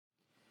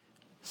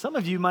Some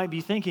of you might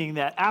be thinking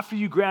that after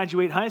you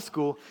graduate high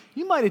school,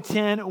 you might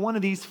attend one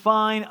of these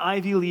fine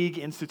Ivy League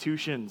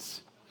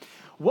institutions.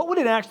 What would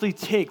it actually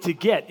take to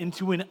get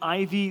into an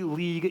Ivy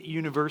League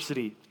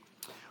university?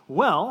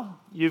 Well,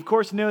 you of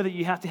course know that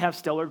you have to have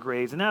stellar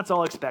grades, and that's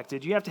all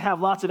expected. You have to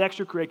have lots of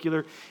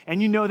extracurricular,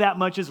 and you know that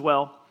much as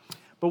well.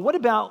 But what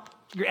about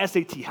your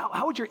SAT?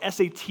 How would your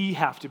SAT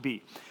have to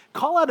be?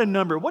 Call out a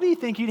number. What do you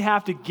think you'd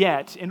have to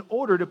get in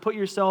order to put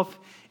yourself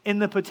in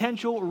the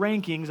potential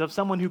rankings of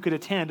someone who could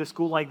attend a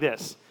school like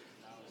this?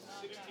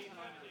 1,600.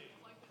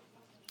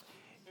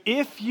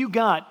 If you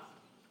got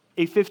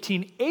a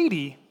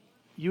 1580,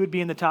 you would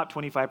be in the top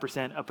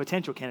 25% of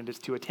potential candidates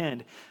to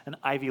attend an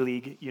Ivy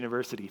League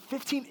university.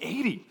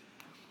 1580.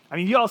 I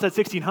mean, you all said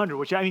 1,600,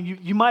 which, I mean,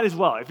 you might as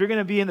well. If you're going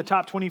to be in the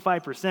top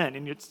 25%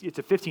 and it's a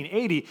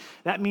 1580,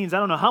 that means I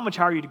don't know how much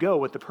higher you'd go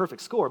with the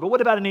perfect score. But what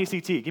about an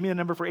ACT? Give me the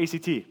number for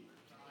ACT.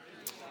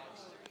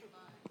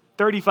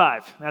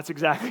 35. That's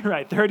exactly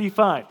right,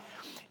 35.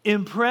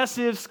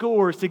 Impressive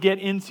scores to get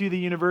into the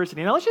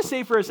university. Now, let's just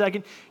say for a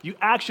second, you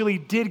actually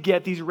did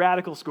get these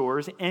radical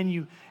scores and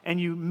you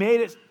made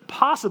it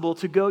possible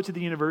to go to the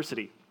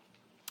university.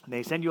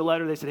 They send you a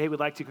letter. They said, hey, we'd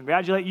like to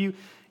congratulate you.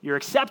 You're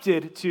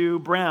accepted to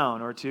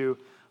Brown or to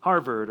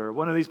Harvard or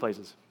one of these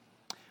places.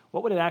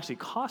 What would it actually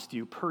cost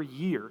you per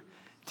year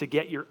to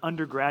get your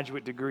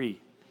undergraduate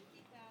degree?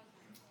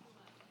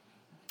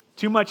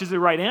 Too much is the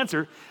right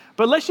answer.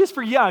 But let's just,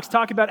 for yucks,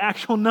 talk about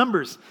actual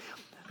numbers.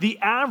 The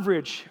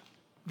average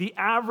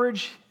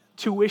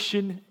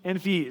tuition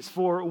and fees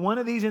for one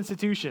of these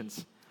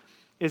institutions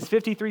is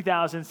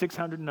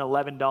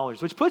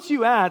 $53,611, which puts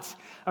you at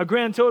a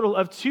grand total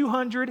of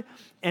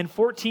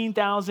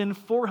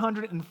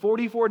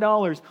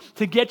 $214,444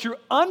 to get your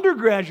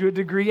undergraduate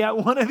degree at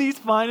one of these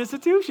fine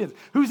institutions.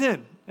 Who's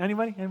in?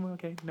 Anybody? Anyone?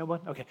 Okay, no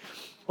one? Okay.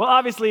 Well,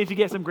 obviously, if you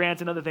get some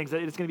grants and other things,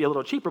 it's going to be a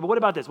little cheaper. But what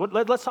about this?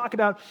 Let's talk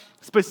about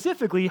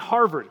specifically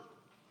Harvard.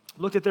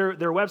 Looked at their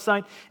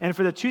website, and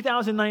for the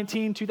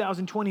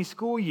 2019-2020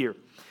 school year,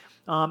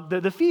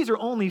 the fees are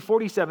only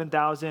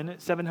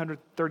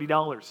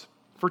 $47,730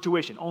 for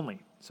tuition only.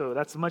 So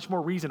that's much more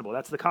reasonable.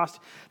 That's the cost.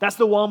 That's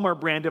the Walmart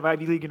brand of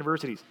Ivy League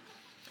universities.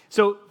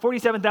 So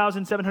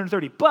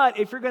 $47,730. But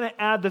if you're going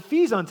to add the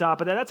fees on top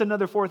of that, that's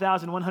another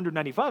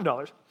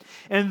 $4,195.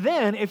 And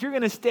then if you're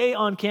going to stay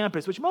on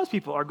campus, which most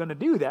people are going to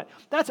do that,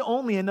 that's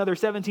only another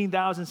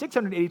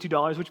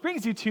 $17,682, which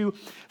brings you to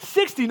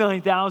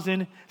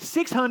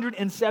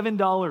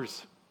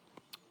 $69,607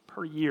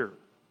 per year,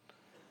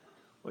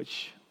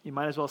 which you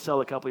might as well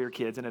sell a couple of your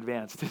kids in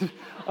advance to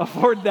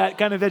afford that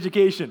kind of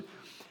education.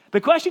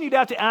 The question you'd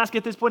have to ask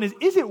at this point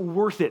is it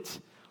worth it?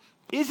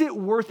 Is it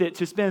worth it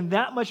to spend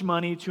that much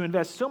money, to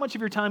invest so much of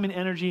your time and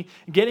energy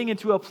getting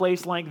into a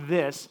place like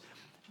this,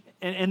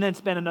 and then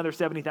spend another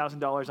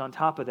 $70,000 on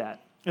top of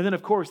that? And then,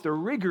 of course, the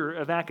rigor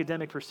of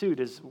academic pursuit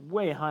is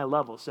way high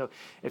level. So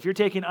if you're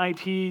taking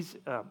IPs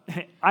and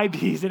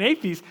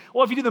APs,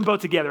 well, if you do them both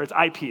together, it's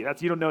IP.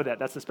 You don't know that.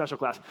 That's the special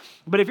class.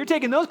 But if you're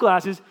taking those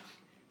classes,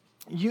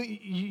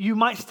 you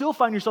might still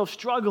find yourself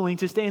struggling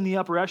to stay in the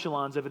upper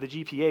echelons of the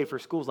GPA for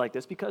schools like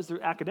this because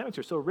their academics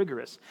are so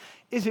rigorous.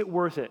 Is it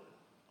worth it?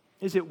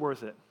 Is it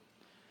worth it?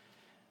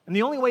 And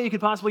the only way you could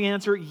possibly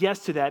answer yes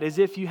to that is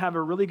if you have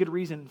a really good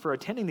reason for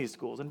attending these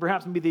schools, and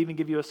perhaps maybe they even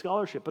give you a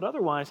scholarship. But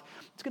otherwise,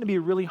 it's going to be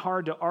really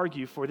hard to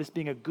argue for this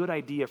being a good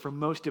idea for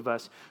most of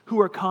us who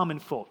are common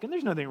folk. And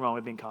there's nothing wrong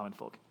with being common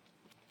folk.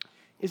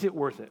 Is it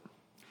worth it?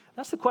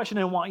 That's the question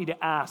I want you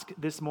to ask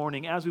this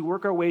morning as we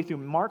work our way through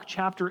Mark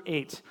chapter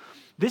 8.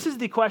 This is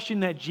the question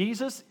that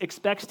Jesus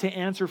expects to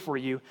answer for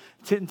you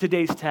in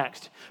today's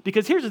text.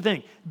 Because here's the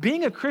thing,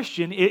 being a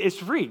Christian is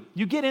free.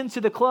 You get into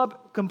the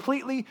club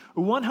completely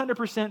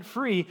 100%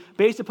 free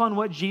based upon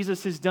what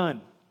Jesus has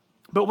done.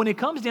 But when it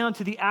comes down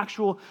to the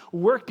actual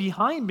work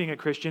behind being a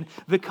Christian,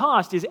 the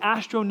cost is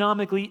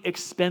astronomically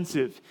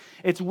expensive.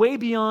 It's way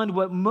beyond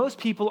what most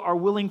people are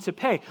willing to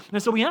pay.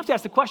 And so we have to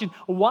ask the question,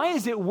 why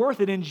is it worth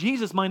it in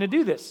Jesus' mind to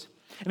do this?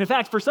 And in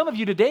fact, for some of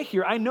you today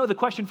here, I know the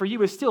question for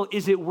you is still,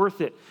 is it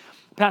worth it?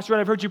 Pastor Ed,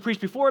 I've heard you preach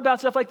before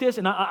about stuff like this,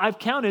 and I've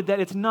counted that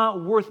it's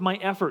not worth my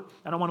effort.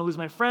 I don't want to lose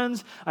my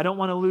friends. I don't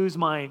want to lose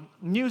my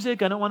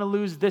music. I don't want to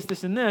lose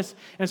this, and this.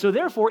 And so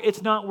therefore,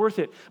 it's not worth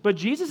it. But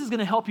Jesus is going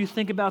to help you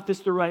think about this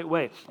the right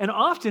way. And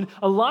often,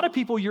 a lot of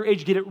people your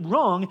age get it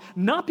wrong,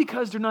 not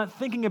because they're not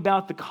thinking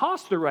about the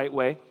cost the right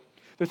way.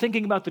 They're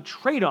thinking about the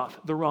trade-off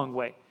the wrong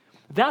way.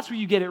 That's where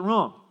you get it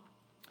wrong.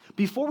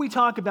 Before we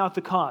talk about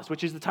the cost,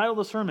 which is the title of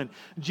the sermon,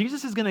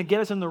 Jesus is going to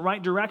get us in the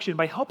right direction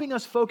by helping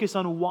us focus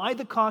on why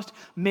the cost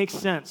makes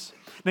sense.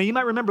 Now, you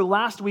might remember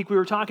last week we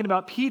were talking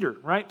about Peter,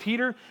 right?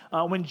 Peter,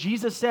 when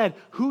Jesus said,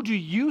 "Who do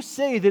you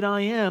say that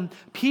I am?"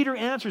 Peter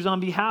answers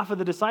on behalf of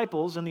the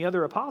disciples and the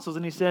other apostles,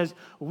 and he says,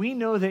 "We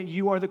know that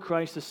you are the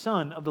Christ, the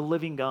Son of the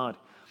living God."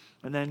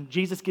 And then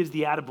Jesus gives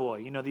the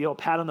attaboy, the old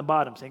pat on the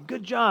bottom, saying,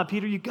 "Good job,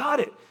 Peter, you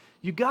got it.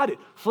 You got it.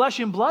 Flesh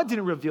and blood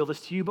didn't reveal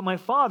this to you, but my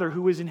Father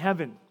who is in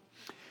heaven."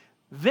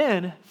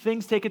 then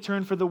things take a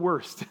turn for the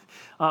worst.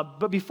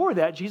 But before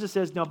that, Jesus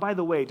says, now, by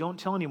the way, don't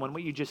tell anyone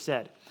what you just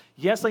said.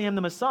 Yes, I am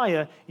the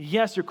Messiah.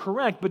 Yes, you're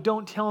correct, but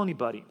don't tell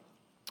anybody.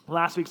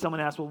 Last week, someone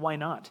asked, well, why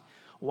not?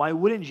 Why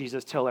wouldn't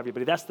Jesus tell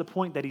everybody? That's the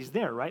point that he's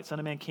there, right? Son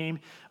of Man came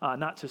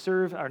not to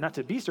serve, or not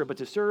to be served, but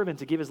to serve and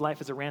to give his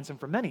life as a ransom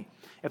for many.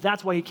 If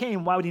that's why he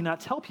came, why would he not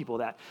tell people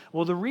that?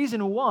 Well, the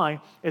reason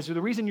why is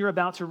the reason you're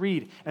about to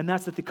read, and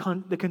that's that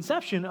the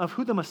conception of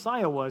who the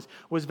Messiah was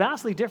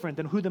vastly different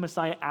than who the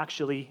Messiah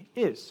actually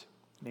is,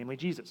 namely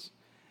Jesus.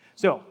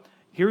 So,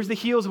 here's the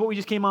heels of what we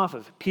just came off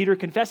of. Peter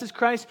confesses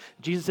Christ.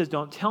 Jesus says,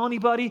 don't tell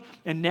anybody.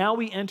 And now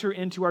we enter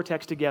into our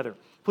text together.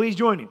 Please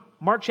join me.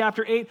 Mark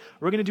chapter 8.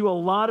 We're going to do a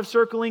lot of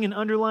circling and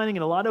underlining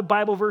and a lot of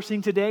Bible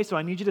versing today, so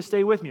I need you to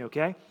stay with me,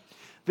 okay?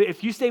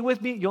 If you stay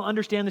with me, you'll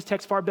understand this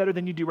text far better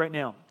than you do right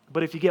now.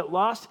 But if you get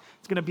lost,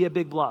 it's going to be a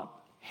big blob.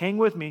 Hang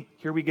with me.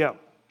 Here we go.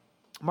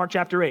 Mark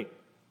chapter 8.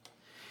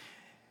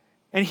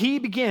 And he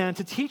began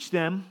to teach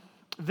them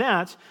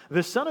that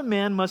the Son of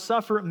Man must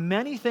suffer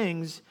many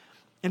things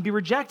and be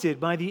rejected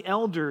by the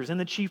elders and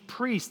the chief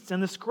priests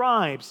and the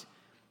scribes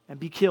and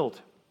be killed.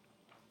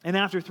 And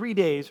after 3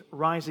 days,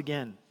 rise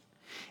again.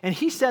 And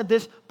he said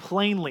this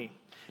plainly.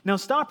 Now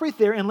stop right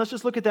there and let's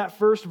just look at that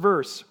first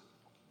verse.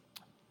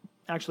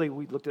 Actually,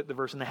 we looked at the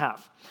verse and a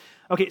half.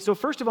 Okay, so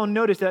first of all,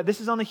 notice that this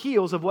is on the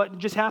heels of what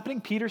just happening.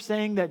 Peter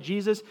saying that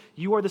Jesus,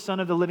 you are the Son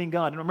of the living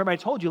God. And remember, I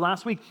told you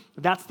last week,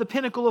 that's the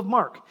pinnacle of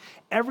Mark.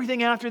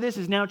 Everything after this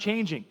is now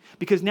changing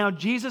because now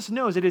Jesus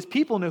knows that his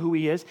people know who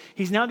he is.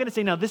 He's now going to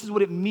say, now this is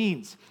what it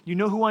means. You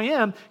know who I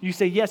am. You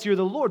say, yes, you're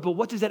the Lord. But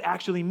what does that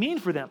actually mean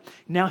for them?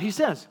 Now he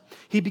says,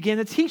 he began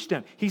to teach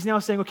them. He's now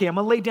saying, okay, I'm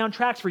going to lay down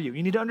tracks for you.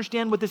 You need to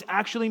understand what this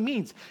actually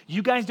means.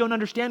 You guys don't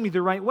understand me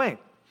the right way.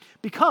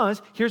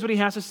 Because here's what he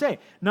has to say.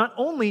 Not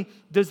only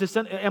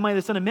am I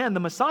the Son of Man, the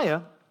Messiah,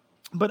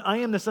 but I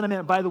am the Son of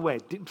Man. By the way,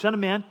 Son of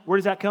Man, where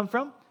does that come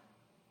from?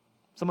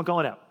 Someone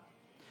call it out.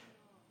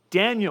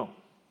 Daniel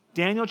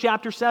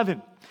chapter 7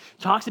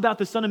 talks about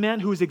the Son of Man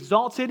who is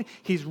exalted,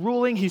 he's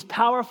ruling, he's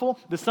powerful,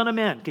 the Son of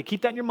Man. Okay,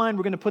 keep that in your mind.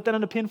 We're going to put that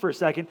on a pin for a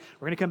second.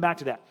 We're going to come back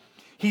to that.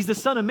 He's the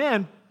Son of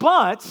Man,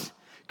 but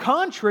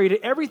contrary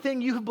to everything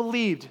you have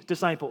believed,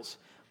 disciples,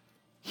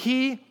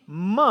 he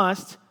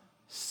must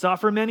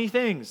suffer many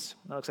things.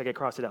 That looks like I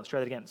crossed it out. Let's try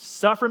that again.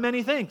 Suffer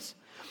many things.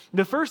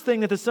 The first thing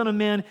that the Son of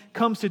Man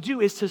comes to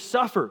do is to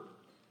suffer.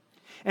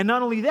 And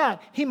not only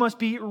that, he must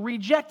be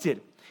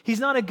rejected. He's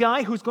not a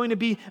guy who's going to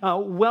be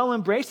well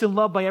embraced and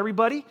loved by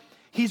everybody.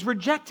 He's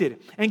rejected.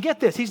 And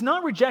get this, he's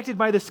not rejected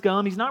by the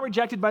scum. He's not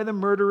rejected by the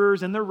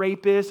murderers and the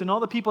rapists and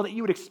all the people that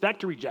you would expect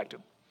to reject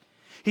him.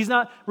 He's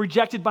not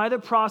rejected by the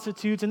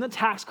prostitutes and the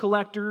tax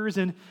collectors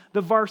and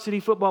the varsity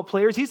football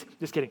players. He's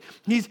just kidding.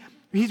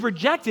 He's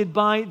rejected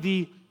by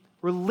the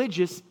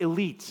religious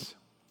elites.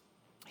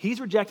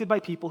 He's rejected by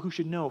people who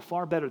should know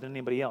far better than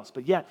anybody else.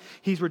 But yet,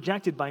 he's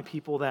rejected by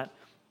people that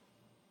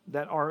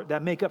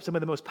make up some of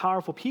the most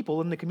powerful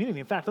people in the community.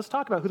 In fact, let's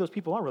talk about who those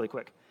people are really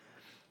quick.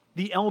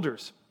 The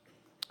elders.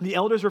 The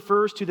elders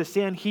refers to the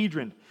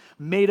Sanhedrin,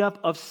 made up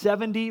of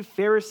 70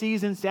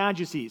 Pharisees and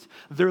Sadducees.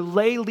 They're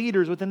lay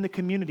leaders within the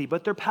community,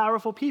 but they're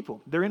powerful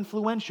people. They're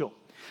influential.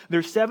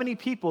 There's 70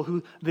 people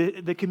who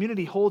the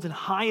community holds in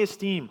high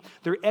esteem.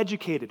 They're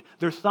educated.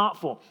 They're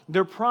thoughtful.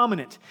 They're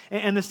prominent.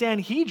 And the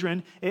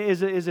Sanhedrin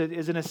is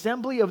an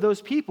assembly of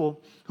those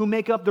people who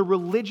make up the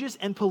religious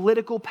and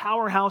political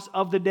powerhouse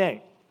of the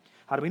day.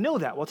 How do we know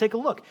that? Well, take a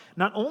look.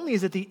 Not only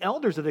is it the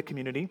elders of the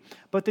community,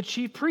 but the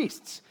chief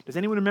priests. Does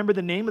anyone remember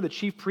the name of the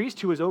chief priest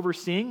who was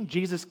overseeing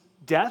Jesus'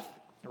 death,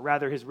 or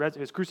rather his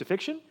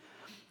crucifixion?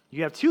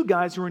 You have two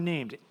guys who are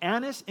named,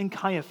 Annas and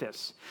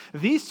Caiaphas.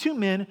 These two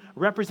men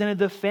represented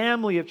the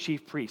family of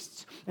chief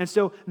priests. And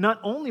so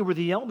not only were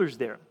the elders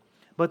there,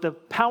 but the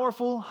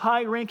powerful,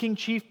 high-ranking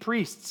chief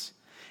priests.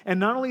 And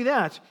not only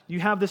that,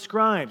 you have the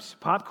scribes.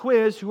 Pop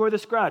quiz, who are the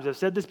scribes? I've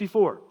said this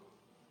before.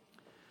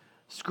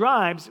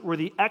 Scribes were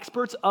the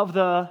experts of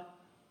the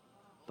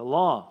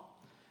law.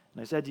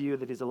 And I said to you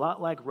that he's a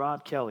lot like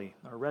Rob Kelly,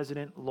 our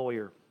resident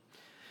lawyer.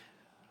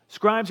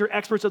 Scribes are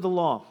experts of the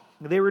law.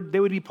 They would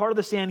be part of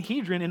the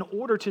Sanhedrin in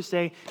order to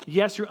say,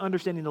 yes, you're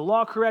understanding the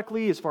law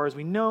correctly. As far as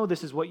we know,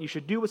 this is what you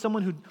should do with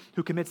someone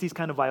who commits these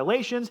kind of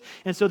violations.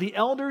 And so the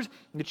elders,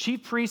 the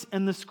chief priests,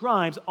 and the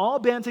scribes all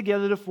band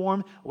together to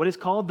form what is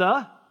called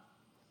the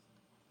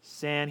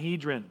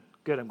Sanhedrin.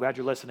 Good, I'm glad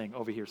you're listening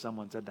over here.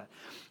 Someone said that.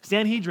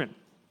 Sanhedrin.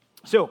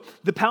 So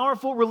the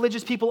powerful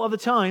religious people of the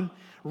time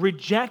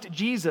reject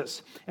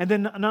Jesus. And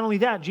then not only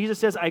that, Jesus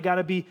says, I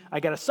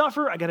gotta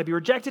suffer, I gotta be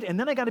rejected, and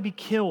then I gotta be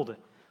killed.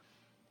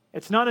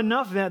 It's not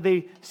enough that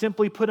they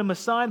simply put him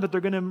aside, but they're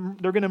going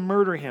to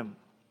murder him.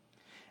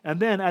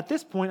 And then at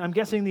this point, I'm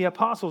guessing the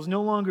apostles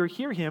no longer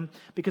hear him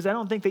because I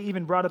don't think they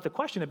even brought up the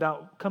question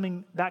about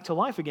coming back to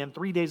life again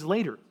 3 days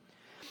later.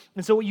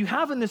 And so what you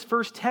have in this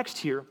first text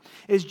here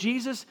is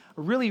Jesus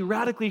really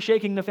radically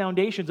shaking the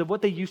foundations of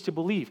what they used to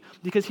believe.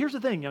 Because here's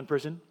the thing, young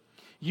person.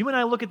 You and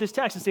I look at this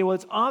text and say, well,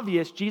 it's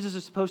obvious Jesus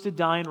is supposed to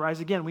die and rise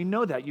again. We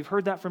know that. You've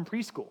heard that from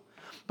preschool.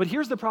 But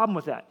here's the problem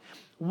with that.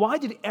 Why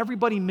did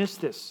everybody miss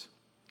this?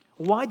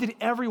 Why did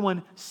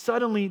everyone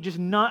suddenly just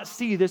not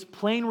see this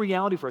plain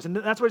reality for us? And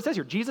that's what it says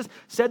here. Jesus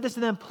said this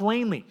to them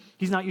plainly.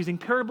 He's not using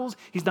parables.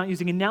 He's not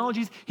using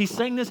analogies. He's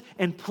saying this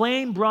in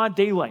plain, broad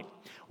daylight.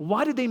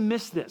 Why did they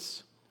miss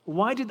this?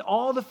 Why did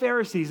all the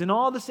Pharisees and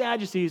all the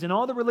Sadducees and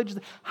all the religious,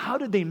 how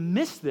did they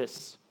miss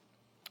this?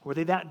 Were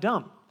they that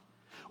dumb?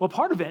 Well,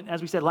 part of it,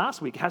 as we said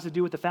last week, has to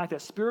do with the fact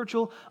that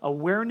spiritual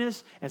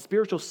awareness and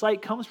spiritual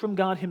sight comes from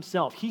God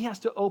himself. He has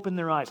to open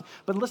their eyes.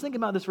 But let's think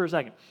about this for a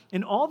second.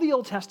 In all the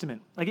Old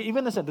Testament, like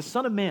even the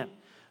Son of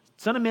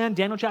Man,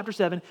 Daniel chapter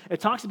 7, it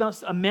talks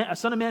about a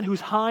Son of Man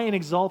who's high and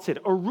exalted,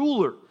 a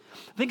ruler.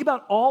 Think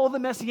about all the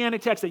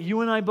Messianic texts that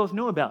you and I both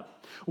know about.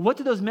 What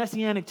do those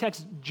Messianic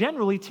texts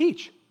generally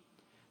teach?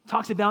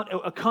 Talks about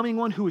a coming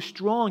one who is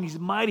strong, he's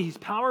mighty, he's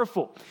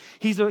powerful.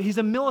 He's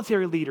a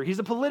military leader, he's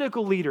a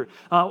political leader.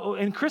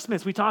 In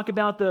Christmas, we talk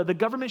about the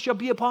government shall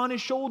be upon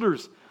his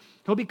shoulders.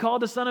 He'll be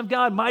called the Son of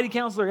God, mighty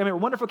counselor,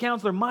 wonderful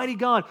counselor, mighty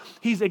God.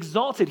 He's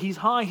exalted, he's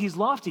high, he's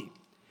lofty.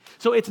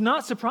 So it's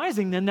not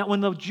surprising then that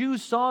when the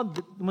Jews saw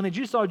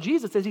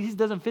Jesus, he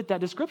doesn't fit that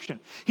description.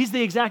 He's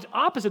the exact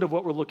opposite of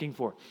what we're looking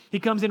for.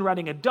 He comes in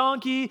riding a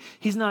donkey.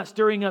 He's not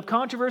stirring up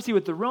controversy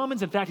with the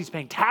Romans. In fact, he's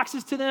paying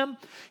taxes to them.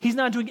 He's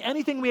not doing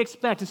anything we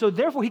expect. And so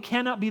therefore, he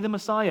cannot be the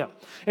Messiah.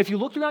 If you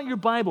look throughout your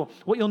Bible,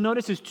 what you'll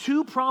notice is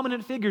two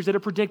prominent figures that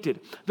are predicted.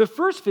 The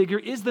first figure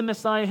is the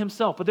Messiah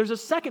himself, but there's a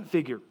second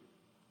figure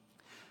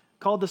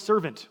called the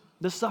servant,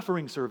 the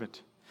suffering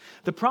servant.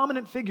 The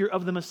prominent figure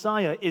of the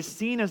Messiah is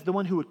seen as the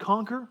one who would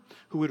conquer,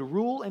 who would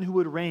rule, and who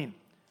would reign.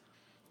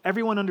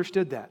 Everyone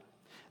understood that.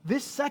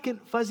 This second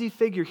fuzzy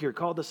figure here,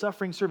 called the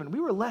suffering servant, we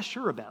were less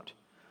sure about.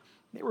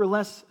 They were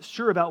less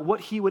sure about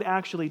what he would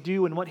actually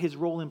do and what his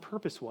role and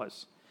purpose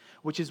was,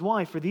 which is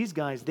why for these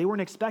guys, they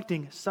weren't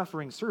expecting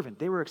suffering servant.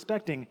 They were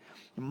expecting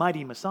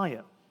mighty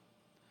Messiah.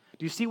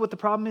 Do you see what the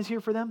problem is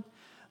here for them?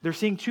 They're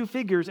seeing two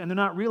figures, and they're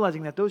not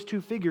realizing that those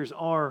two figures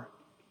they're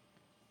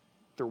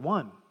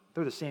one.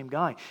 They're the same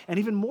guy. And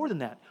even more than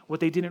that, what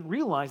they didn't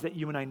realize that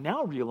you and I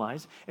now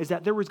realize is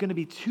that there was going to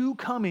be two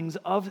comings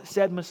of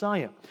said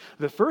Messiah.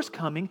 The first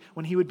coming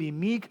when he would be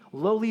meek,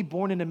 lowly,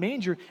 born in a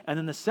manger, and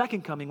then the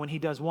second coming when he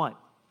does what?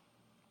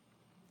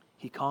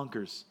 He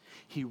conquers.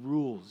 He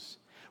rules.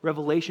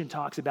 Revelation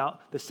talks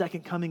about the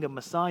second coming of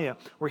Messiah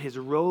where his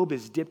robe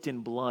is dipped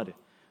in blood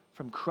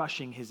from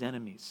crushing his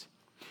enemies.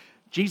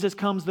 Jesus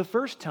comes the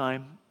first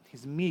time.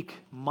 He's meek,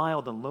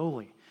 mild, and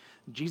lowly.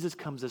 Jesus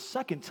comes a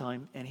second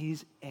time, and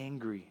he's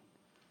angry.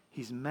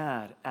 He's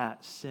mad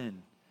at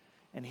sin.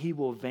 And he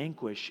will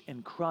vanquish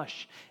and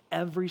crush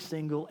every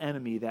single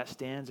enemy that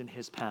stands in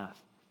his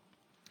path.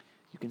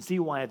 You can see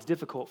why it's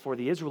difficult for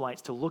the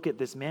Israelites to look at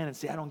this man and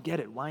say, I don't get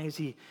it. Why is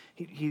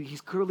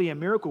he's clearly a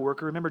miracle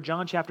worker. Remember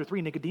John chapter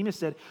 3, Nicodemus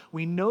said,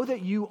 we know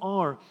that you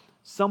are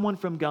someone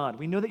from God.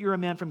 We know that you're a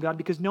man from God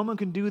because no one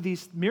can do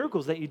these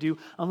miracles that you do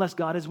unless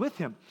God is with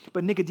him.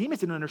 But Nicodemus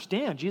didn't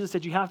understand. Jesus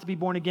said, you have to be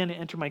born again to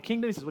enter my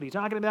kingdom. He says, what are you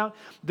talking about?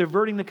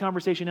 Diverting the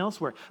conversation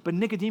elsewhere. But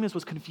Nicodemus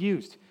was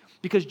confused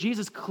because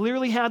Jesus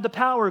clearly had the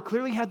power,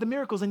 clearly had the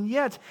miracles, and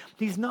yet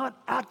he's not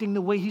acting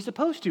the way he's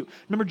supposed to.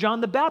 Remember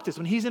John the Baptist,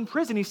 when he's in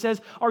prison, he says,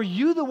 are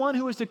you the one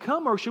who is to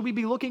come, or should we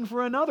be looking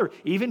for another?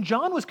 Even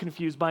John was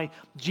confused by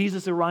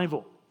Jesus'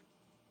 arrival.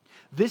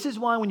 This is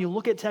why when you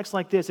look at texts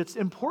like this, it's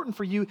important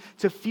for you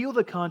to feel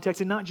the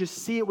context and not just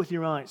see it with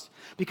your eyes.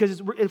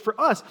 Because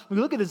for us, we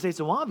look at this and say it's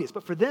so obvious,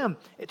 but for them,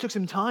 it took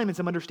some time and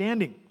some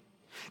understanding.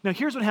 Now,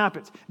 here's what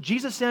happens.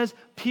 Jesus says,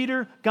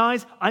 Peter,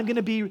 guys, I'm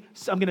going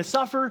to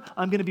suffer,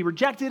 I'm going to be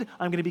rejected,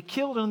 I'm going to be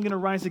killed, and I'm going to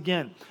rise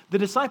again. The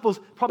disciples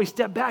probably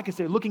step back and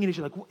say, looking at each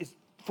other like,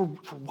 for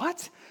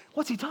what?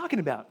 What's he talking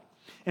about?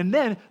 And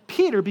then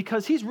Peter,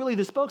 because he's really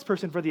the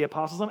spokesperson for the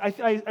apostles,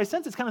 I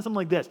sense it's kind of something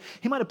like this.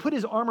 He might have put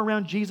his arm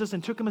around Jesus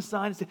and took him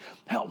aside and said,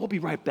 hell, we'll be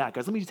right back,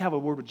 guys. Let me just have a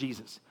word with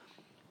Jesus.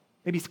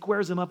 Maybe he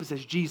squares him up and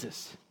says,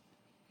 Jesus,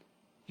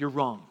 you're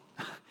wrong.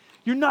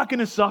 You're not going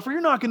to suffer. You're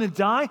not going to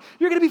die.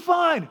 You're going to be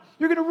fine.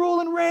 You're going to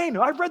rule and reign.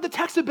 I've read the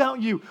text about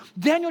you.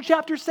 Daniel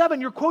chapter 7,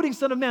 you're quoting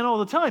Son of Man all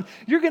the time.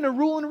 You're going to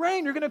rule and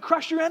reign. You're going to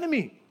crush your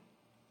enemy.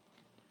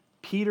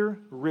 Do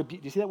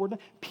you see that word?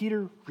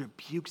 Peter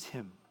rebukes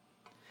him.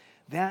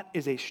 That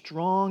is a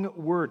strong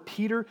word.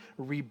 Peter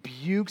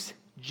rebukes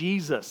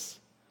Jesus.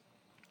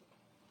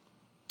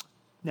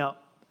 Now,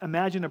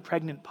 imagine a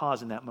pregnant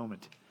pause in that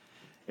moment.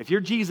 If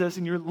you're Jesus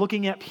and you're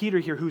looking at Peter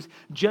here who's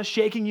just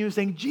shaking you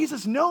saying,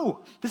 Jesus,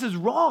 no, this is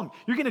wrong.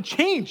 You're going to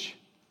change.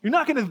 You're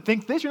not going to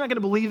think this. You're not going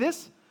to believe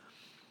this.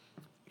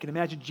 You can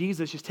imagine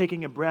Jesus just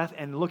taking a breath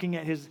and looking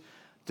at his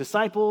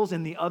disciples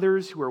and the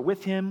others who are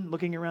with him,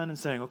 looking around and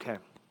saying, okay,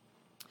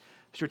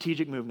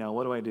 strategic move now.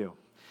 What do I do?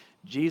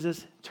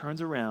 Jesus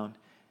turns around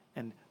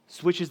and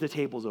switches the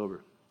tables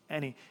over.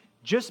 And he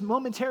just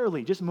moments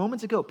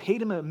ago,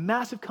 paid him a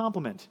massive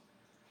compliment.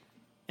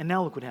 And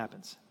now look what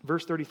happens.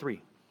 Verse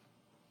 33.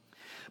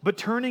 But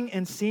turning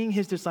and seeing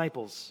his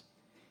disciples,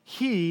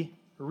 he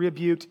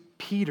rebuked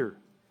Peter.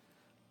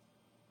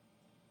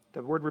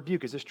 The word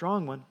rebuke is a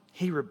strong one.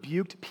 He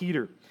rebuked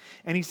Peter.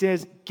 And he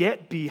says,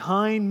 get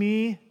behind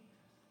me,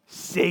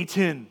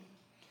 Satan.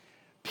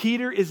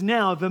 Peter is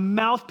now the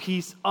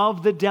mouthpiece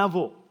of the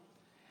devil.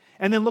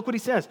 And then look what he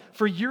says.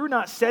 For you're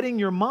not setting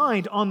your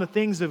mind on the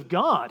things of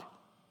God,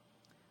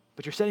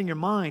 but you're setting your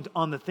mind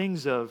on the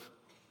things of,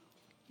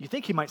 you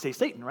think he might say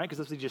Satan, right? Because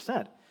that's what he just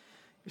said.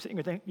 You're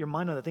setting your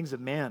mind on the things of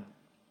man,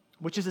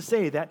 which is to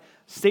say that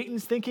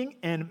Satan's thinking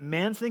and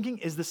man's thinking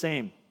is the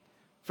same.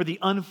 For the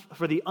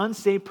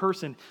unsaved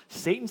person,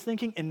 Satan's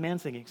thinking and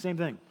man's thinking, same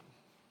thing.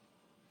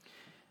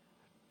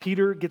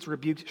 Peter gets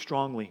rebuked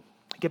strongly.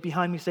 Get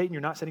behind me, Satan.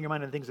 You're not setting your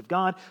mind on the things of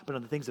God, but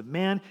on the things of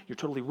man. You're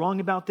totally wrong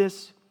about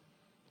this.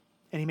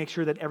 And he makes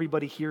sure that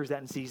everybody hears that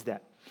and sees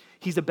that.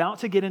 He's about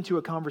to get into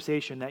a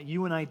conversation that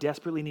you and I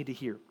desperately need to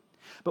hear.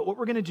 But what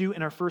we're going to do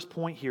in our first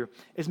point here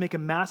is make a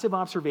massive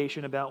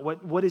observation about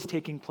what is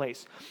taking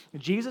place.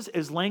 Jesus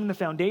is laying the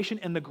foundation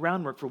and the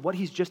groundwork for what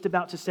he's just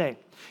about to say.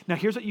 Now,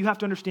 here's what you have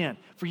to understand.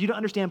 For you to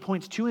understand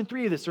points 2 and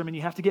 3 of this sermon,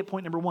 you have to get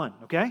point number 1,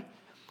 okay?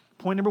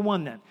 Point number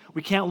 1 then.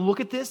 We can't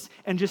look at this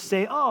and just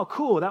say, oh,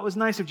 cool, that was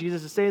nice of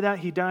Jesus to say that.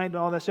 He died,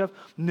 all that stuff.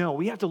 No,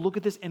 we have to look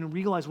at this and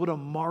realize what a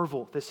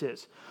marvel this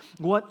is.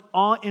 What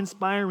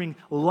awe-inspiring,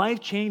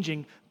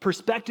 life-changing,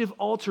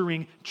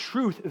 perspective-altering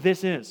truth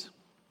this is.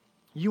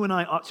 You and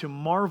I ought to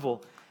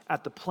marvel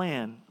at the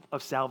plan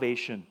of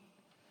salvation.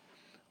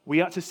 We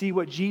ought to see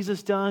what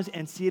Jesus does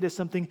and see it as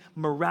something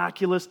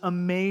miraculous,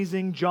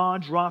 amazing,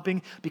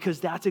 jaw-dropping, because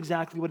that's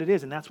exactly what it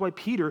is. And that's why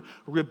Peter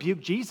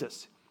rebuked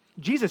Jesus.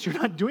 Jesus, you're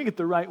not doing it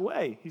the right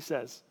way, he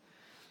says.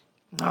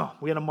 Oh,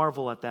 we had to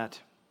marvel at that.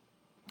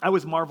 I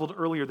was marveled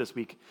earlier this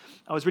week.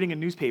 I was reading a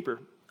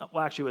newspaper.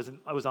 Well, actually,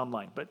 I was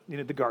online, but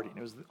The Guardian.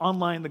 It was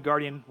online, the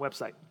Guardian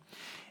website.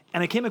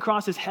 And I came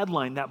across this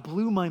headline that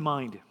blew my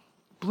mind.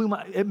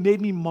 It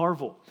made me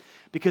marvel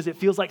because it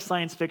feels like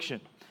science fiction.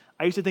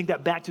 I used to think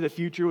that Back to the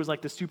Future was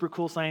like the super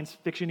cool science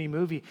fiction-y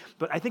movie,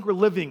 but I think we're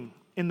living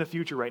in the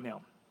future right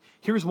now.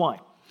 Here's why.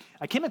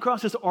 I came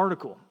across this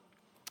article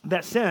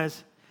that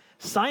says,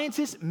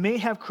 scientists may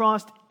have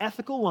crossed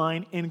ethical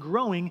line in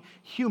growing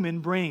human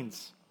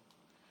brains.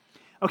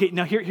 Okay,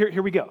 now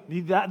here we go.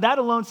 That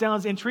alone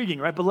sounds intriguing,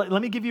 right? But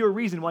let me give you a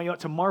reason why you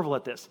ought to marvel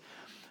at this.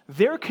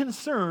 They're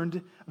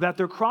concerned that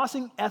they're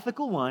crossing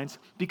ethical lines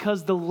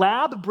because the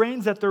lab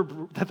brains that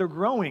they're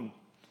growing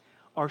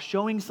are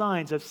showing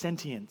signs of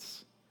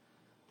sentience,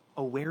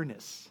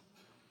 awareness.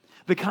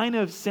 The kind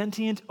of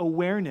sentient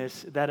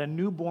awareness that a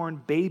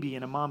newborn baby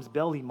in a mom's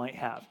belly might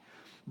have.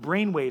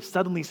 Brainwaves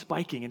suddenly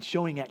spiking and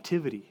showing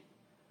activity.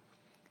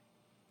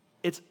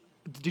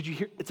 Did you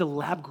hear? It's a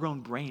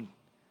lab-grown brain.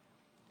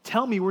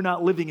 Tell me we're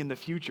not living in the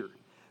future.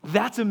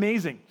 That's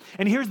amazing.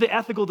 And here's the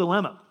ethical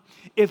dilemma.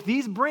 If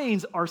these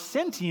brains are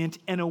sentient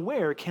and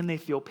aware, can they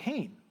feel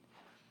pain?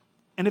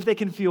 And if they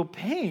can feel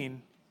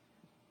pain,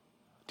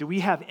 do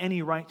we have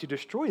any right to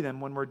destroy them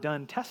when we're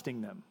done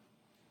testing them?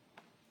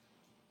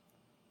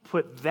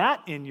 Put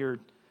that in your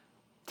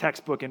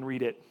textbook and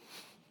read it.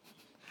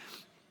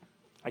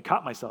 I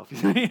caught myself.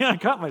 I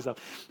caught myself.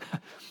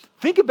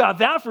 Think about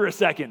that for a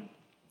second.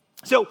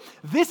 So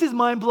this is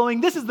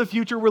mind-blowing. This is the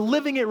future. We're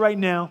living it right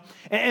now.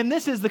 And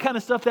this is the kind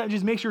of stuff that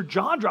just makes your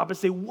jaw drop and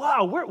say,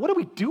 wow, what are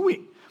we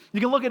doing? You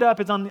can look it up.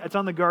 It's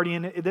on The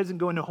Guardian. It doesn't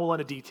go into a whole lot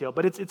of detail,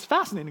 but it's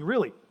fascinating,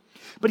 really.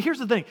 But here's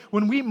the thing.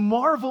 When we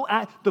marvel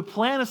at the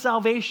plan of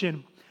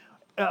salvation,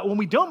 when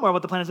we don't marvel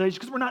at the plan of salvation,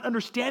 because we're not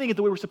understanding it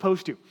the way we're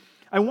supposed to.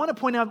 I want to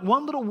point out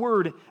one little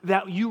word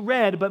that you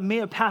read but may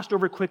have passed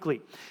over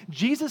quickly.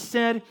 Jesus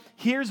said,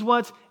 here's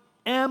what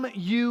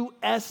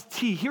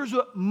M-U-S-T. Here's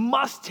what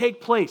must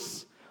take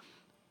place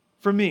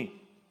for me.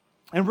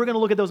 And we're going to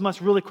look at those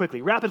musts really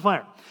quickly. Rapid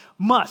fire.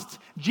 Must.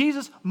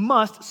 Jesus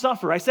must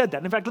suffer. I said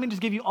that. In fact, let me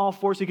just give you all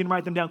 4 so you can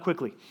write them down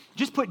quickly.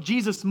 Just put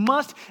Jesus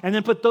must and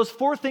then put those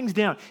 4 things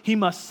down. He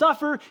must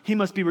suffer. He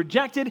must be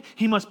rejected.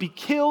 He must be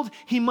killed.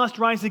 He must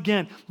rise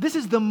again. This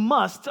is the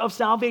must of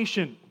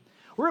salvation.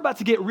 We're about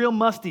to get real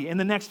musty in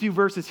the next few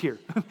verses here.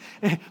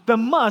 The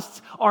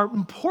musts are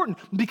important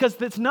because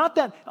it's not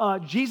that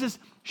Jesus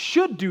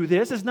should do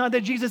this. It's not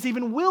that Jesus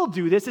even will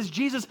do this. It's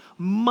Jesus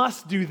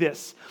must do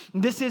this.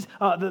 This is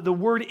the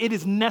word, it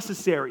is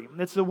necessary.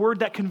 It's the word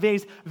that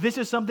conveys this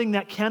is something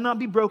that cannot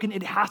be broken.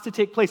 It has to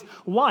take place.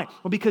 Why?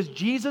 Well, because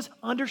Jesus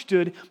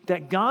understood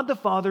that God the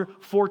Father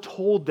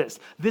foretold this.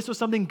 This was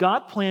something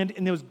God planned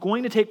and it was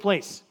going to take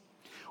place.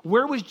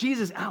 Where was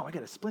Jesus? Ow, I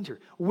got a splinter.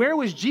 Where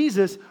was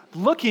Jesus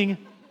looking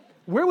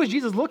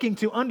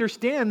to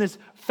understand this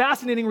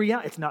fascinating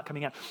reality? It's not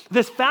coming out.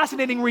 This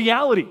fascinating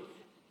reality.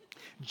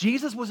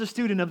 Jesus was a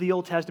student of the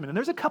Old Testament, and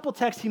there's a couple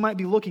texts he might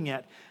be looking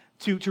at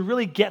to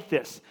really get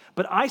this.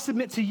 But I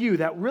submit to you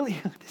that really,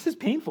 this is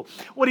painful.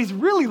 What he's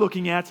really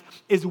looking at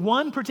is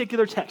one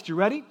particular text. You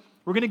ready?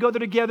 We're going to go there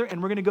together,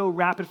 and we're going to go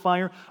rapid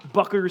fire,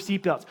 buckle your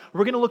seatbelts.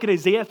 We're going to look at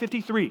Isaiah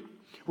 53.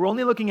 We're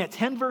only looking at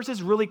 10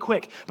 verses really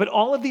quick, but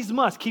all of these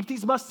musts, keep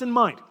these musts in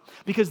mind,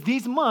 because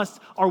these musts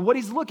are what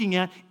he's looking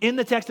at in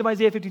the text of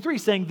Isaiah 53,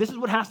 saying this is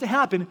what has to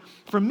happen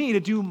for me to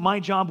do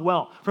my job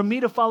well, for me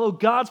to follow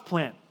God's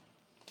plan.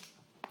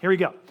 Here we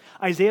go.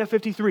 Isaiah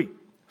 53.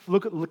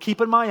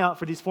 Keep an eye out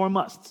for these 4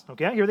 musts,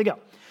 okay? Here they go.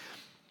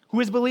 who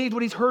has believed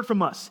what he's heard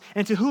from us,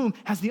 and to whom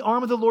has the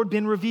arm of the Lord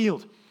been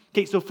revealed?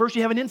 Okay, so first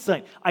you have an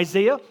insight.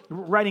 Isaiah,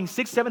 writing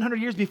 700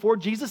 years before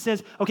Jesus,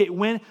 says, okay,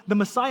 when the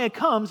Messiah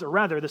comes, or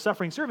rather the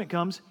suffering servant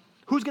comes,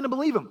 who's going to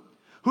believe him?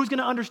 Who's going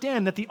to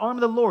understand that the arm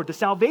of the Lord, the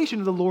salvation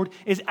of the Lord,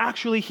 is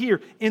actually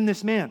here in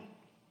this man?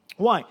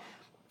 Why?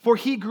 For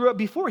he grew up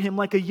before him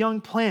like a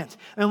young plant,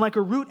 and like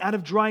a root out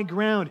of dry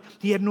ground.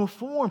 He had no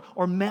form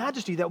or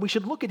majesty that we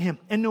should look at him,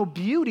 and no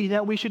beauty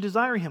that we should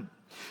desire him.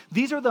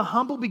 These are the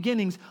humble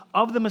beginnings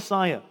of the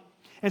Messiah.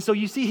 And so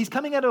you see, he's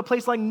coming out of a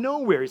place like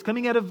nowhere. He's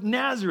coming out of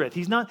Nazareth.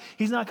 He's not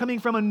coming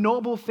from a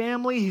noble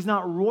family. He's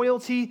not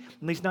royalty,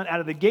 at least not out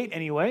of the gate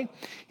anyway.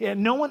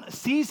 No one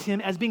sees him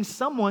as being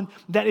someone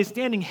that is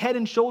standing head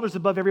and shoulders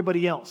above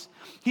everybody else.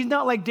 He's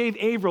not like Dave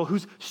Averill,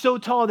 who's so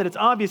tall that it's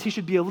obvious he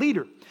should be a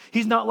leader.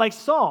 He's not like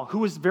Saul, who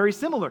was very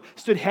similar,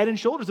 stood head and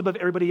shoulders above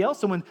everybody else.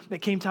 So when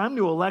it came time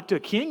to elect a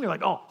king, they're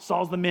like, oh,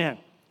 Saul's the man.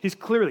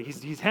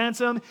 He's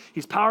handsome,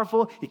 he's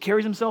powerful, he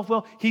carries himself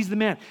well, he's the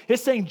man.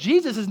 It's saying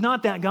Jesus is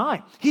not that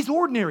guy. He's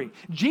ordinary.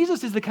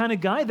 Jesus is the kind of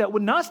guy that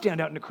would not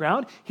stand out in a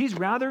crowd. He's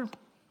rather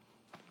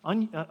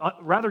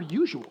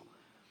usual.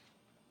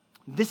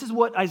 This is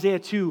what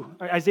Isaiah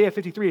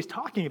 53 is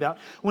talking about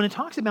when it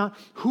talks about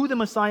who the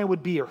Messiah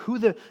would be or who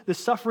the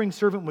suffering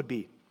servant would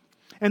be.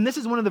 And this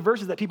is one of the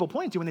verses that people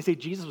point to when they say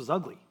Jesus was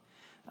ugly.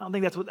 I don't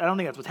think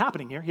that's what's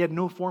happening here. He had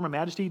no form or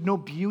majesty, no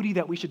beauty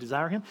that we should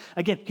desire him.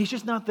 Again, he's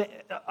just not the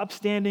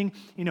upstanding,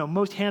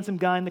 most handsome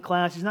guy in the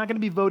class. He's not going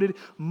to be voted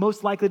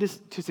most likely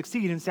to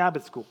succeed in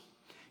Sabbath school.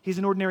 He's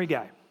an ordinary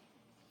guy.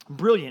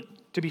 Brilliant,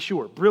 to be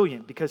sure.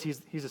 Brilliant because he's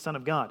the Son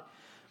of God.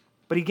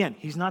 But again,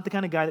 he's not the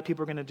kind of guy that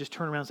people are going to just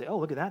turn around and say, oh,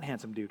 look at that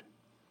handsome dude.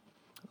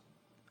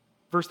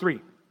 Verse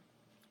 3,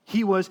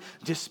 he was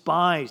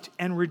despised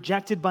and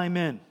rejected by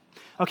men.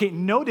 Okay,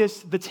 notice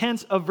the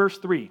tense of verse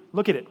 3.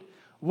 Look at it.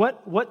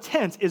 What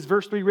tense is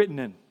verse 3 written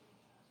in?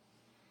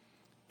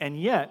 And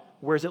yet,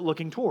 where's it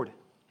looking toward?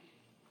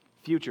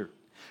 Future.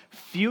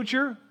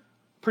 Future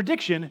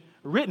prediction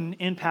written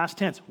in past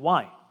tense.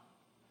 Why?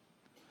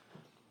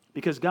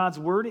 Because God's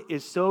word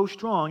is so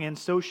strong and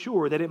so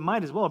sure that it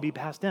might as well be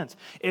past tense.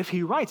 If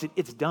he writes it,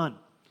 it's done.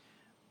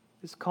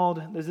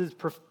 This is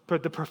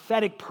the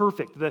prophetic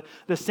perfect,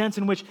 the sense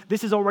in which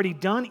this is already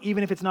done,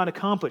 even if it's not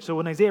accomplished. So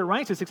when Isaiah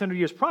writes it 600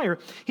 years prior,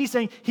 he's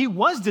saying he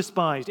was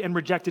despised and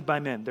rejected by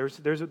men. There's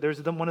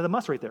one of the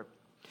musts right there.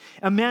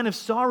 A man of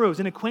sorrows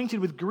and acquainted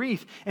with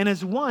grief, and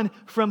as one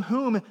from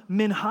whom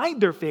men hide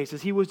their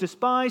faces. He was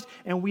despised,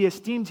 and we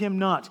esteemed him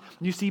not.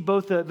 You see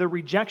both the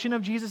rejection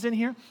of Jesus in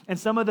here and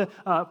some of the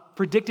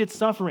predicted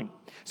suffering.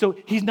 So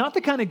he's not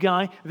the kind of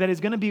guy that is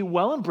going to be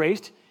well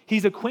embraced.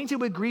 He's acquainted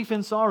with grief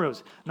and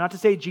sorrows. Not to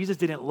say Jesus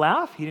didn't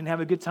laugh. He didn't have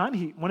a good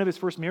time. One of his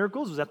first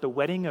miracles was at the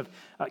wedding of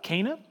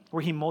Cana,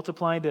 where he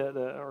multiplied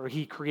or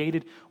he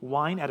created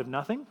wine out of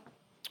nothing,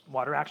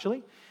 water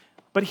actually.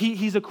 But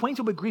he's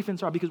acquainted with grief and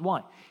sorrow because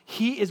why?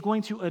 He is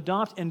going to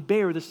adopt and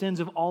bear the sins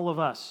of all of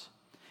us.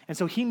 And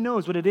so he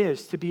knows what it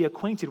is to be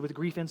acquainted with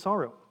grief and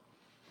sorrow.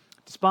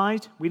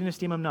 Despised, we didn't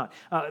esteem him not.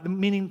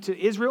 Meaning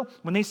to Israel,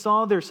 when they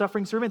saw their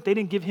suffering servant, they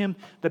didn't give him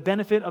the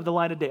benefit of the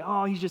light of day.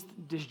 Oh, he's just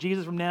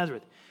Jesus from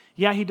Nazareth.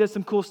 Yeah, he does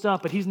some cool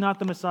stuff, but he's not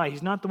the Messiah.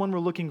 He's not the one we're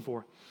looking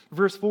for.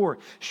 Verse 4,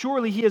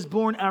 surely he has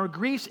borne our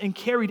griefs and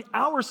carried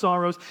our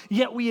sorrows,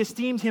 yet we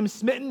esteemed him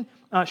stricken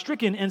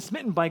and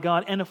smitten by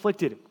God and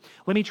afflicted.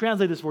 Let me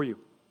translate this for you.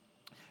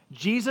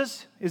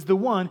 Jesus is the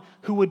one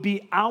who would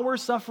be our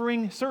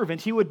suffering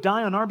servant. He would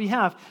die on our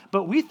behalf,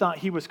 but we thought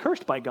he was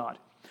cursed by God.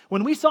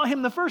 When we saw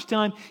him the first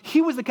time,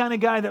 he was the kind of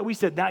guy that we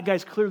said, that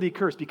guy's clearly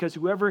cursed because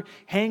whoever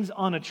hangs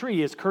on a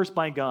tree is cursed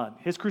by God.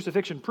 His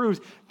crucifixion proves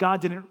God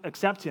didn't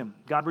accept him.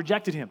 God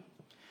rejected him.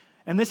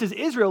 And this is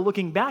Israel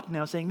looking back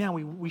now saying,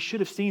 man, we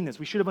should have seen this.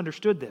 We should have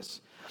understood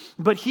this.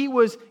 But he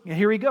was,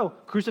 here we go,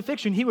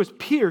 crucifixion. He was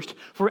pierced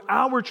for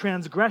our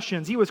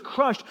transgressions. He was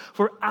crushed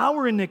for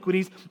our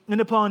iniquities. And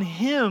upon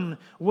him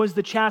was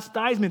the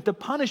chastisement, the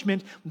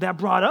punishment that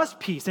brought us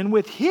peace. And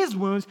with his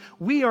wounds,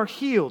 we are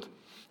healed.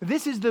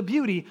 This is the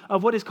beauty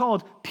of what is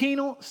called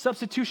penal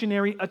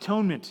substitutionary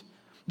atonement.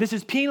 This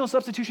is penal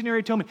substitutionary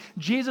atonement.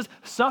 Jesus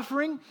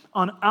suffering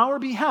on our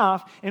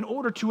behalf in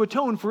order to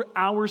atone for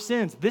our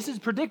sins. This is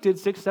predicted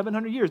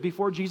 600-700 years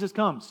before Jesus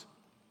comes.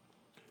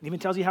 It even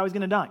tells you how he's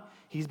going to die.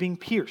 He's being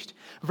pierced.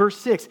 Verse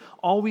 6,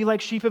 all we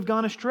like sheep have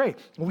gone astray.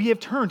 We have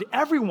turned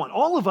everyone,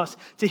 all of us,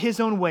 to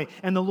his own way,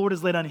 and the Lord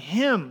has laid on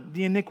him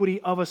the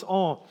iniquity of us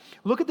all.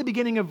 Look at the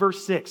beginning of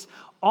verse 6.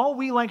 All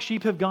we like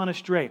sheep have gone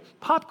astray.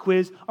 Pop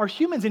quiz, are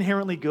humans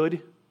inherently good?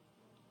 Give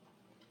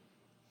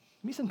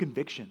me some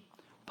conviction.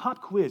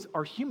 Pop quiz,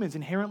 are humans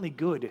inherently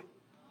good?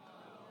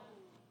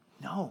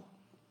 No.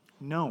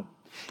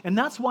 And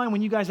that's why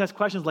when you guys ask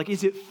questions like,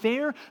 is it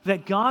fair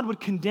that God would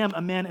condemn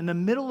a man in the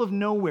middle of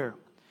nowhere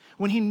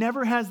when he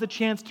never has the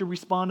chance to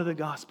respond to the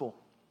gospel?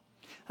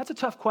 That's a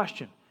tough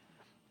question.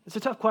 It's a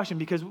tough question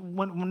because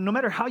no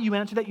matter how you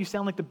answer that, you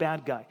sound like the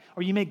bad guy,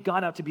 or you make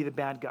God out to be the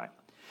bad guy.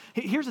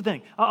 Here's the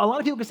thing. A lot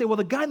of people can say, well,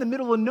 the guy in the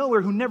middle of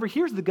nowhere who never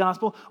hears the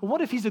gospel, well, what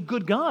if he's a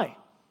good guy?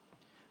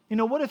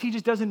 What if he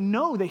just doesn't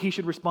know that he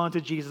should respond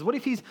to Jesus? What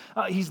if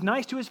he's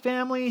nice to his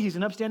family, he's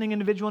an upstanding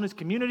individual in his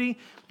community,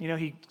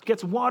 he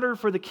gets water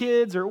for the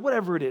kids or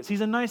whatever it is.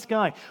 He's a nice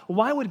guy.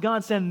 Why would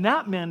God send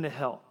that man to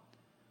hell?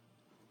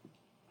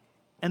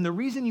 And the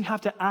reason you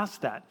have to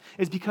ask that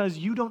is because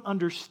you don't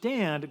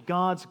understand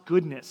God's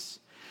goodness.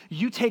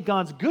 You take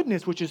God's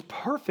goodness, which is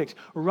perfect,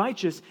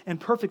 righteous, and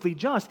perfectly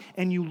just,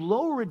 and you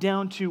lower it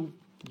down to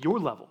your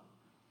level.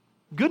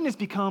 Goodness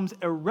becomes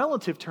a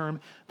relative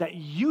term that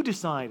you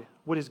decide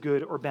what is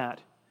good or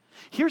bad.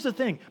 Here's the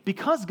thing,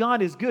 because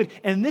God is good,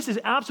 and this is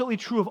absolutely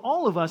true of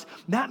all of us,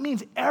 that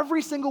means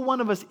every single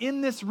one of us in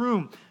this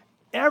room,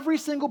 every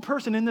single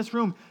person in this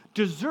room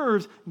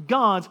deserves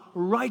God's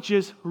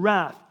righteous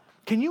wrath.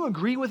 Can you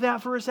agree with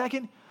that for a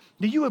second?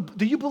 Do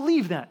you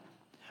believe that?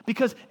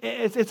 Because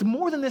it's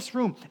more than this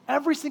room.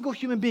 Every single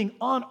human being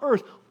on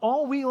earth,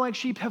 all we like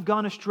sheep have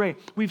gone astray.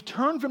 We've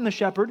turned from the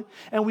shepherd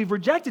and we've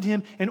rejected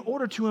him in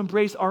order to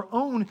embrace our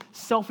own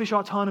selfish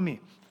autonomy.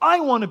 I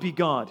want to be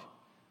God.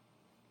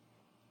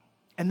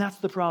 And that's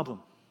the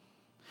problem.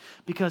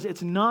 Because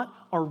it's not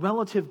our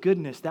relative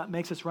goodness that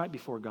makes us right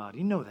before God.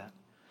 You know that.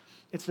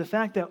 It's the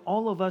fact that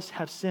all of us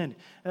have sinned.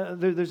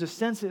 There's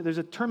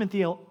a term in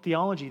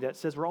theology that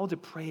says we're all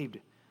depraved.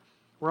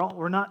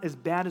 We're not as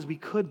bad as we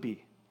could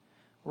be.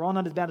 We're all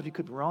not as bad as we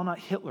could be. We're all not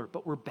Hitler,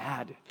 but we're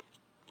bad.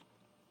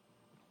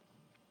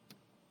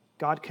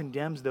 God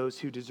condemns those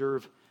who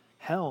deserve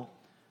hell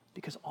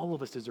because all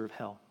of us deserve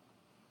hell.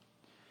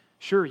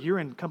 Sure, you're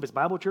in Compass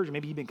Bible Church, or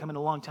maybe you've been coming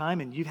a long time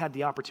and you've had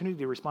the opportunity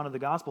to respond to the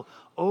gospel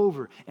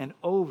over and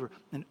over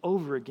and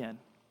over again.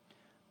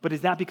 But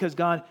is that because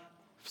God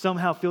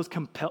somehow feels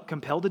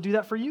compelled to do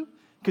that for you?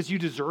 Because you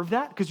deserve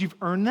that? Because you've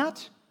earned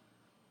that?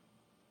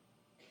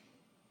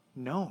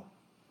 No.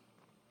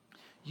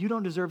 You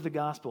don't deserve the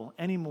gospel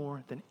any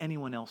more than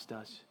anyone else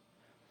does.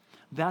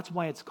 That's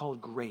why it's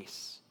called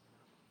grace.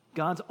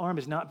 God's arm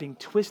is not being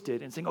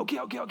twisted and saying, okay,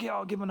 I'll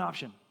give him an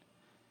option.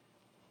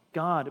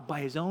 God, by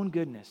his own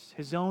goodness,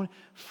 his own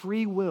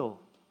free will,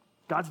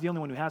 God's the only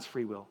one who has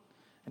free will.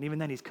 And even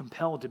then, he's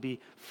compelled to be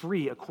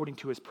free according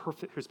to his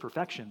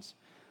perfections.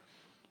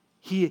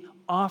 He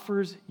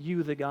offers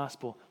you the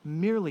gospel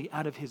merely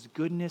out of his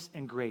goodness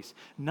and grace,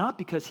 not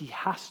because he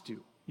has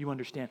to, you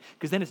understand,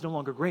 because then it's no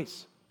longer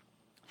grace.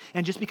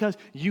 And just because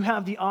you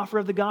have the offer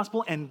of the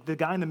gospel and the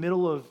guy in the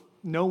middle of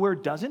nowhere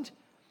doesn't,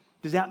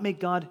 does that make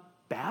God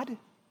bad?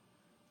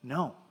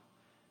 No.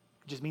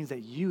 It just means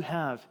that you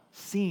have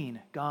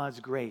seen God's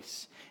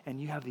grace and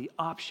you have the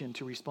option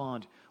to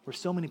respond where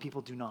so many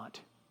people do not.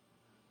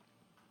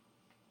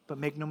 But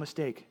make no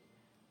mistake,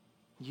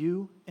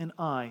 you and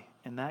I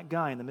and that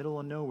guy in the middle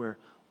of nowhere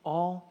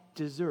all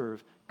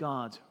deserve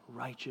God's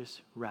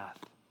righteous wrath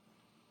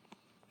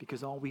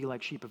because all we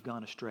like sheep have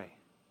gone astray.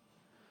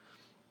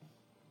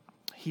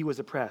 He was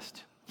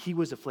oppressed, he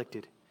was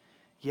afflicted,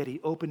 yet he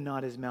opened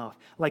not his mouth.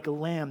 Like a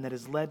lamb that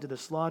is led to the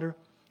slaughter,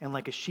 and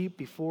like a sheep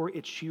before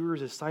its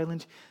shearers is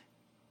silent,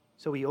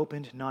 so he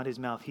opened not his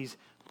mouth. He's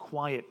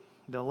quiet.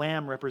 The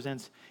lamb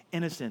represents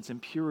innocence and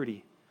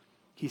purity.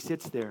 He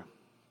sits there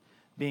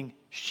being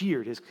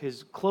sheared,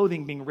 his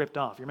clothing being ripped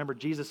off. You remember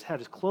Jesus had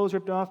his clothes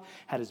ripped off,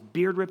 had his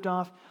beard ripped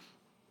off,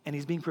 and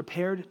he's being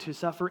prepared to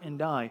suffer and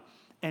die.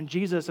 And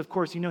Jesus, of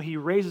course, he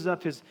raises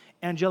up his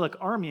angelic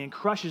army and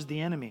crushes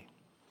the enemy.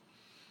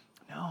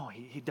 No,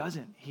 he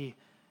doesn't. He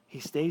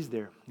stays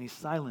there, and he's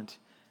silent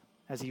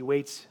as he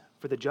waits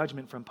for the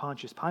judgment from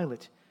Pontius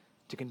Pilate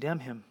to condemn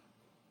him.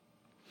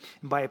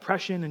 And by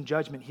oppression and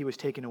judgment, he was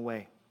taken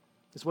away.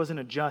 This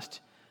wasn't a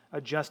just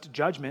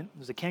judgment. It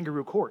was a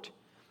kangaroo court.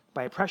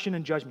 By oppression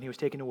and judgment, he was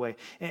taken away.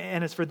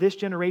 And as for this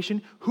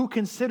generation, who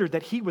considered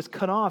that he was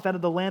cut off out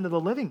of the land of the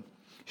living,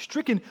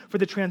 stricken for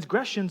the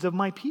transgressions of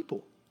my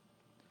people?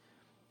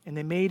 And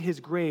they made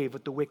his grave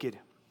with the wicked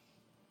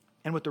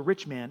and with the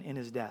rich man in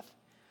his death,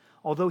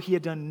 although he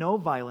had done no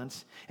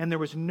violence, and there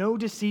was no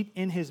deceit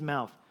in his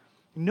mouth.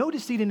 No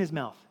deceit in his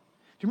mouth.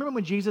 Do you remember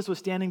when Jesus was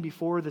standing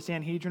before the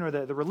Sanhedrin, or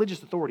the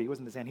religious authority? It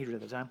wasn't the Sanhedrin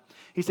at the time.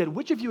 He said,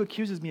 which of you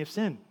accuses me of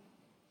sin?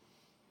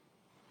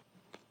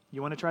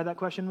 You want to try that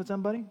question with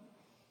somebody?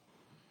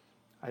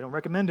 I don't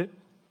recommend it.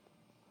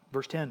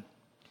 Verse 10.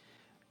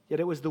 Yet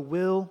it was the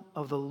will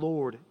of the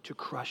Lord to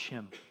crush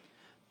him.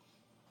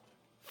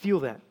 Feel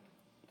that.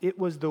 It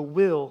was the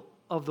will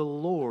of the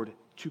Lord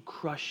to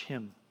crush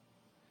him.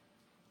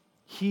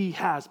 He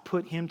has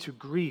put him to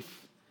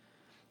grief.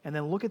 And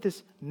then look at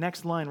this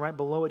next line right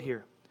below it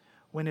here.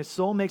 When his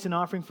soul makes an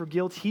offering for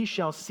guilt, he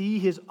shall see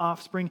his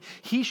offspring.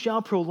 He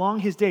shall prolong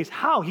his days.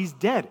 How? He's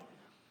dead.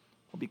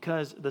 Well,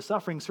 because the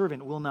suffering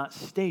servant will not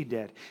stay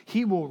dead.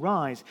 He will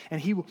rise,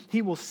 and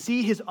he will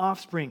see his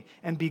offspring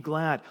and be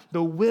glad.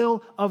 The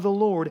will of the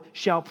Lord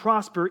shall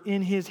prosper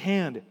in his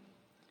hand.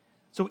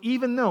 So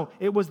even though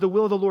it was the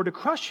will of the Lord to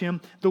crush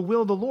him, the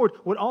will of the Lord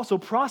would also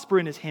prosper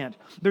in his hand.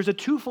 There's a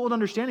twofold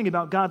understanding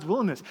about God's will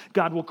in this.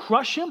 God will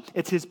crush him,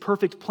 it's his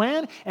perfect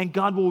plan, and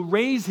God will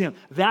raise him.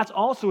 That's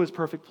also his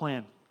perfect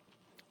plan.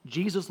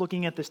 Jesus,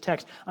 looking at this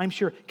text, I'm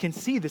sure can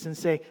see this and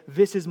say,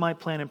 this is my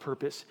plan and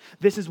purpose.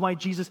 This is why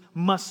Jesus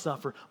must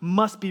suffer,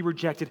 must be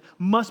rejected,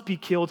 must be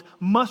killed,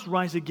 must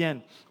rise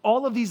again.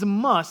 All of these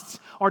musts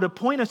are to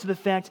point us to the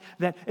fact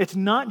that it's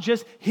not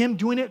just him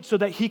doing it so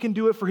that he can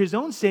do it for his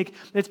own sake.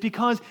 It's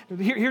because,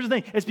 here's the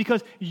thing, it's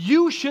because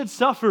you should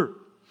suffer.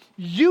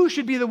 You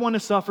should be the one to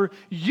suffer.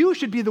 You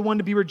should be the one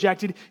to be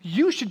rejected.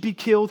 You should be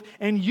killed,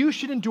 and you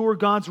should endure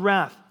God's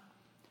wrath.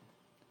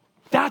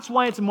 That's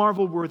why it's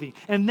marvel-worthy.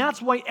 And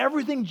that's why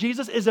everything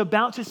Jesus is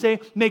about to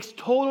say makes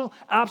total,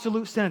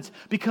 absolute sense.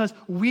 Because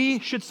we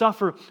should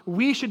suffer.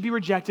 We should be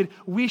rejected.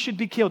 We should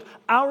be killed.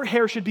 Our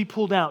hair should be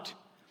pulled out.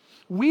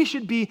 We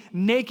should be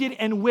naked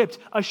and whipped,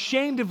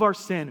 ashamed of our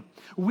sin.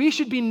 We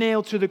should be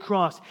nailed to the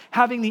cross,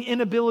 having the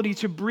inability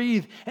to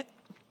breathe,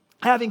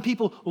 having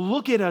people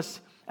look at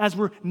us as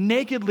we're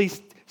nakedly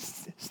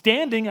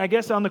standing, I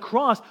guess, on the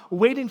cross,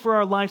 waiting for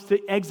our lives to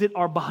exit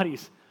our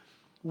bodies.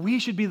 We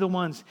should be the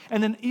ones.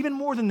 And then even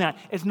more than that,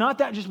 it's not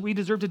that just we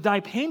deserve to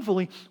die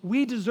painfully.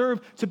 We deserve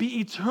to be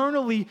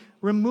eternally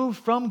removed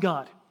from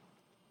God.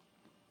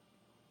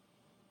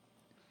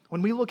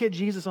 When we look at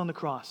Jesus on the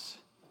cross,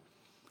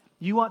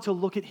 you ought to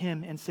look at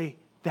him and say,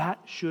 that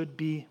should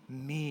be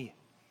me.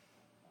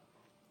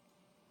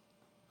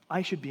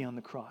 I should be on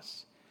the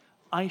cross.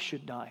 I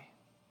should die.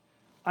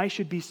 I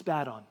should be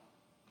spat on.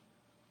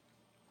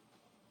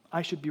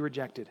 I should be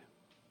rejected.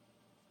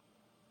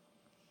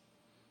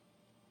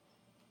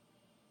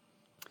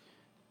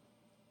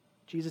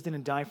 Jesus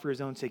didn't die for his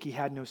own sake. He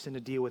had no sin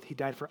to deal with. He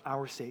died for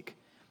our sake.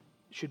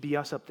 It should be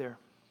us up there.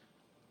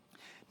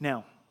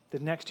 Now, the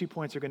next 2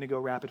 points are going to go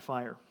rapid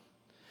fire.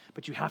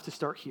 But you have to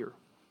start here.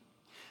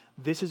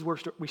 This is where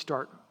we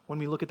start when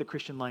we look at the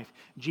Christian life.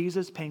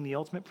 Jesus paying the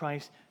ultimate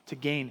price to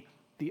gain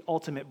the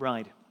ultimate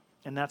bride.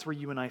 And that's where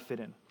you and I fit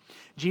in.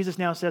 Jesus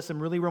now says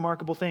some really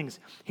remarkable things.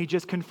 He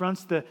just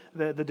confronts the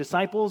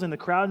disciples and the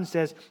crowd and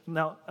says,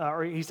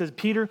 he says,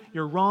 Peter,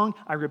 you're wrong.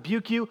 I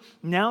rebuke you.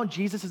 Now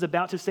Jesus is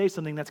about to say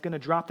something that's going to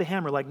drop the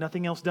hammer like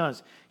nothing else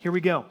does. Here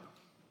we go.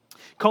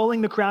 Calling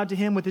the crowd to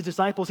him with his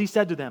disciples, he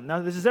said to them, now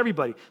this is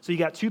everybody. So you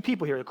got two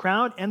people here, the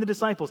crowd and the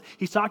disciples.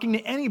 He's talking to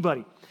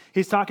anybody.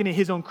 He's talking to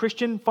his own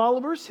Christian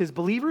followers, his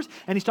believers,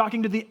 and he's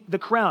talking to the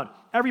crowd,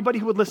 everybody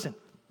who would listen.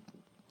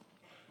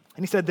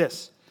 And he said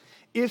this,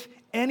 if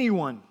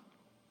anyone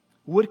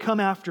would come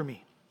after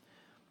me,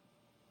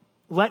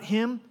 let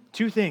him,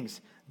 two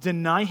things,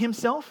 deny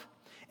himself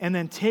and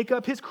then take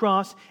up his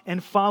cross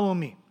and follow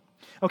me.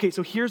 Okay,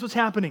 so here's what's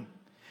happening.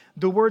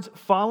 The words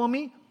follow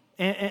me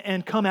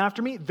and come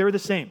after me, they're the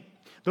same.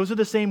 Those are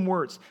the same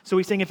words. So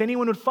he's saying, if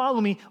anyone would follow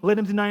me, let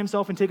him deny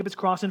himself and take up his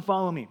cross and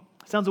follow me.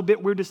 Sounds a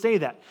bit weird to say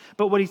that.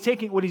 But what he's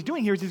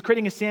doing here is he's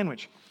creating a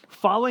sandwich.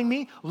 Following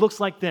me looks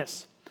like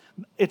this.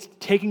 It's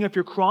taking up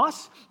your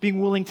cross, being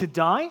willing to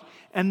die,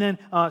 and then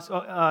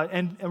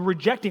and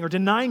rejecting or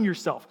denying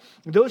yourself.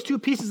 Those two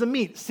pieces of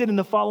meat sit in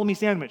the follow me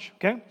sandwich,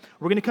 okay?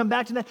 We're going to come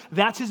back to that.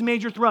 That's his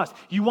major thrust.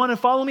 You want to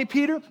follow me,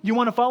 Peter? You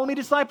want to follow me,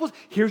 disciples?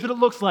 Here's what it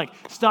looks like.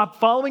 Stop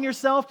following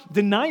yourself,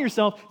 deny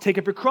yourself, take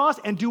up your cross,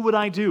 and do what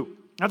I do.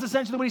 That's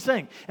essentially what he's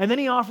saying. And then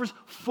he offers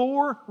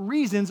 4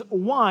 reasons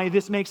why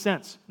this makes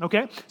sense,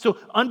 okay? So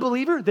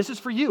unbeliever, this is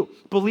for you.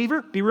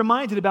 Believer, be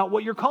reminded about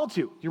what you're called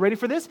to. You ready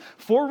for this?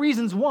 4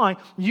 reasons why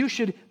you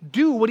should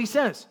do what he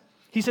says.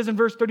 He says in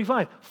verse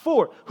 35,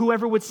 4,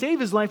 whoever would save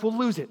his life will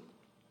lose it.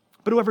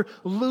 But whoever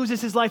loses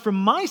his life for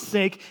my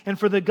sake and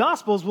for the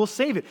gospel's will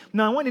save it.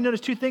 Now I want you to notice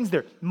 2 things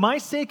there. My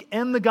sake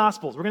and the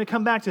gospel's. We're going to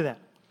come back to that.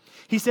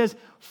 He says,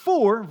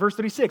 4, verse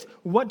 36,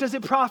 what does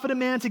it profit a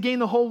man to gain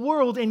the whole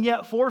world and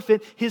yet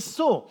forfeit his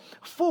soul?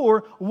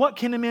 4, what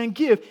can a man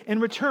give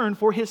in return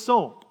for his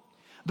soul?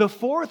 The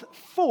fourth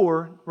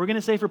 4, we're going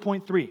to say for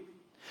point 3.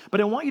 But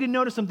I want you to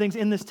notice some things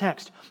in this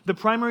text. The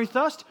primary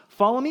thrust,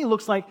 follow me,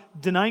 looks like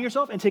denying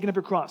yourself and taking up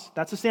your cross.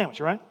 That's a sandwich,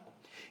 right?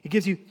 He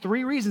gives you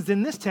 3 reasons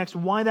in this text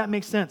why that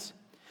makes sense.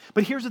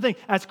 But here's the thing.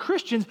 As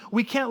Christians,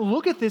 we can't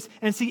look at this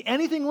and see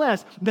anything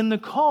less than the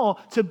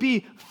call to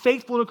be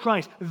faithful to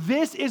Christ.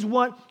 This is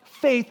what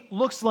faith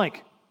looks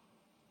like.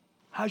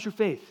 How's your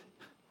faith?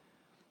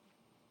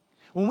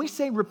 When we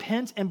say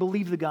repent and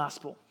believe the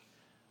gospel,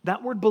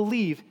 that word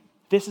believe,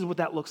 this is what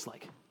that looks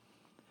like.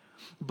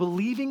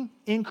 Believing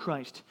in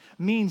Christ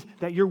means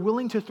that you're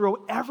willing to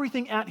throw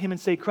everything at him and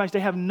say, Christ, I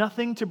have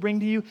nothing to bring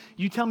to you.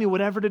 You tell me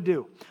whatever to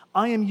do.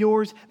 I am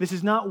yours. This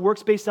is not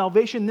works-based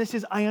salvation. This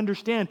is, I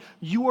understand.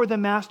 You are the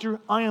master.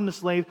 I am the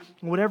slave.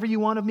 Whatever you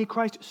want of me,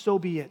 Christ, so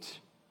be it.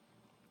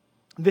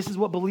 This is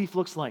what belief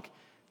looks like.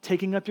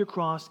 Taking up your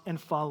cross and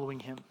following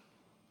him.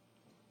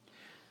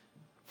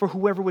 For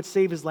whoever would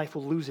save his life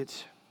will lose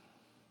it.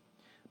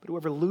 But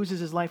whoever loses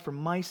his life for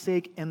my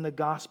sake and the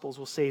gospel's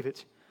will save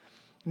it.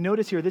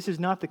 Notice here, this is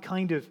not the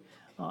kind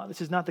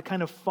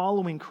of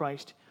following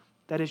Christ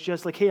that is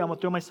just like, hey, I'm going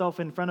to throw myself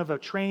in front of a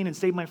train and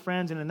save my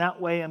friends, and in that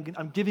way,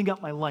 I'm giving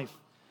up my life.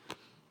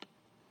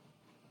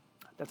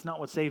 That's not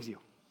what saves you.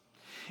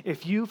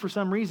 If you, for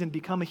some reason,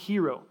 become a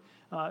hero,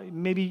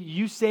 Maybe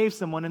you save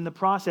someone, in the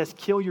process,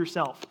 kill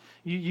yourself.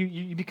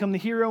 You become the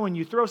hero and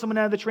you throw someone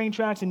out of the train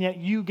tracks, and yet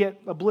you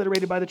get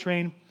obliterated by the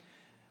train.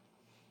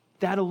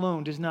 That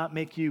alone does not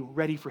make you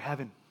ready for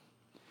heaven.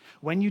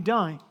 When you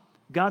die,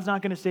 God's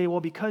not going to say, well,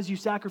 because you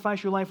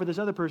sacrificed your life for this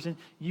other person,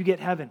 you get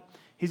heaven.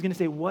 He's going to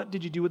say, what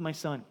did you do with my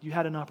son? You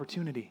had an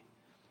opportunity.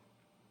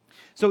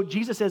 So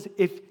Jesus says,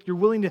 if you're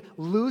willing to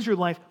lose your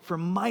life for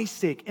my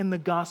sake in the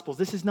Gospels,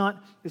 this is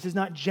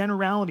not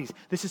generalities.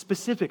 This is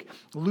specific.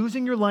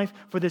 Losing your life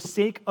for the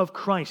sake of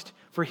Christ,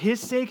 for his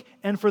sake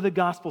and for the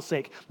gospel's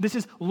sake. This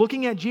is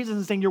looking at Jesus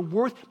and saying, you're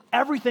worth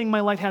everything my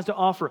life has to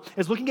offer.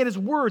 It's looking at his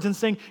words and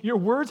saying, your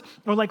words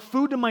are like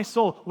food to my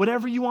soul.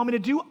 Whatever you want me to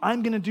do,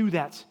 I'm going to do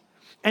that.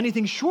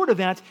 Anything short of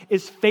that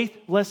is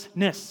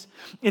faithlessness.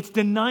 It's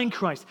denying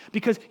Christ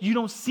because you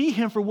don't see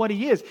him for what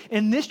he is.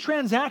 In this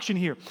transaction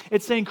here,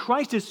 it's saying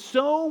Christ is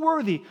so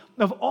worthy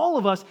of all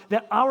of us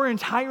that our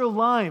entire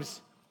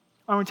lives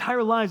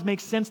make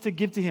sense to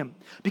give to him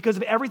because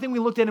of everything we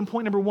looked at in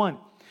point number 1,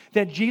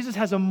 that Jesus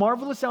has a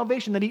marvelous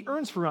salvation that he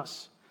earns for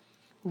us.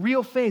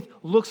 Real faith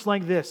looks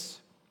like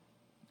this.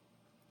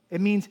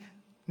 It means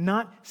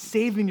not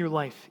saving your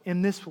life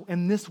in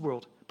this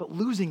world, but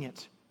losing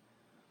it.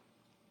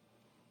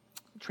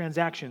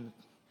 Transaction,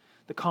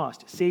 the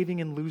cost,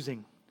 saving and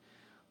losing.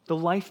 The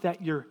life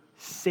that you're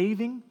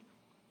saving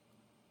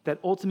that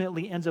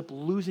ultimately ends up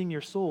losing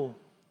your soul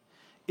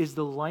is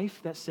the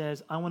life that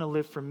says, I want to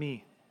live for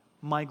me,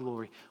 my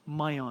glory,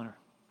 my honor.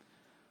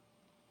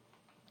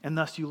 And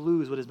thus you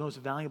lose what is most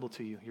valuable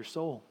to you, your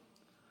soul.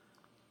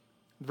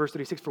 Verse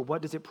 36, for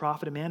what does it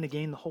profit a man to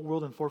gain the whole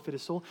world and forfeit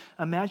his soul?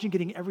 Imagine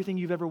getting everything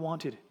you've ever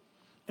wanted.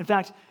 In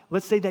fact,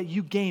 let's say that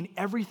you gain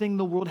everything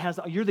the world has.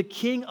 You're the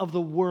king of the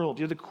world.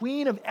 You're the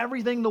queen of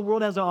everything the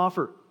world has to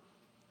offer.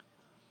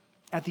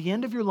 At the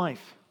end of your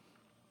life,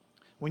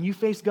 when you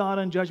face God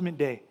on Judgment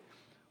Day,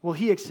 will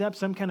he accept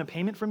some kind of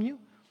payment from you?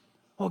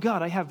 Oh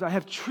God, I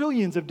have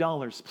trillions of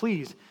dollars.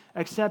 Please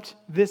accept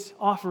this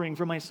offering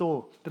for my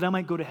soul that I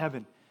might go to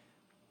heaven.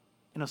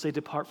 And he'll say,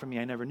 depart from me,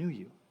 I never knew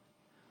you.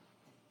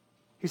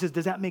 He says,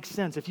 does that make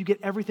sense? If you get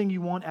everything you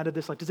want out of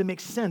this life, does it make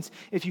sense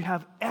if you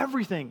have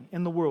everything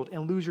in the world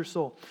and lose your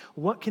soul?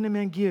 What can a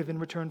man give in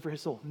return for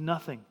his soul?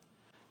 Nothing.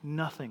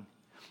 Nothing.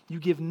 You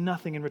give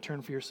nothing in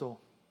return for your soul.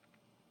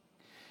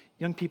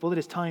 Young people, it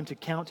is time to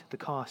count the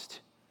cost.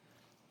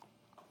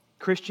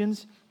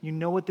 Christians, you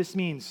know what this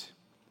means.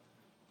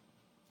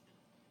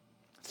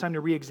 It's time to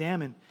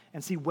re-examine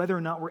and see whether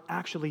or not we're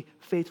actually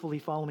faithfully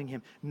following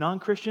him.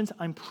 Non-Christians,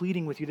 I'm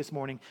pleading with you this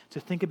morning to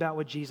think about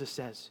what Jesus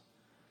says.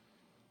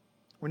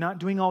 We're not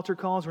doing altar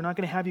calls. We're not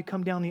going to have you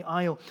come down the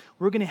aisle.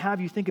 We're going to have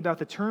you think about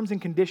the terms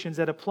and conditions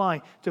that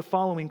apply to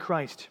following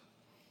Christ.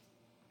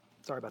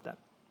 Sorry about that.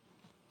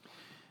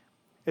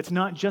 It's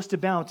not just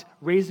about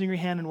raising your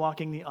hand and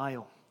walking the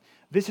aisle.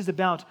 This is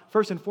about,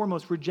 first and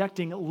foremost,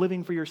 rejecting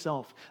living for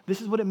yourself.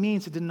 This is what it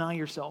means to deny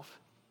yourself.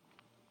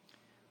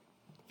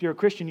 If you're a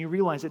Christian, you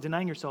realize that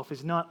denying yourself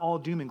is not all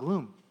doom and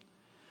gloom.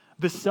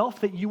 The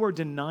self that you are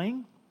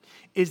denying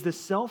is the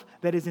self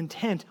that is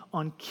intent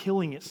on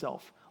killing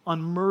itself,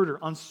 on murder,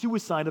 on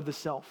suicide of the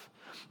self.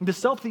 The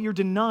self that you're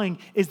denying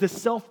is the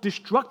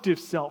self-destructive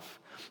self.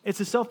 It's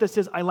the self that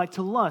says, I like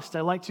to lust,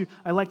 I like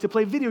to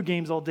play video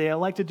games all day, I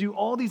like to do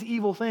all these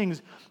evil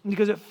things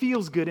because it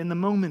feels good in the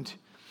moment.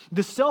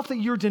 The self that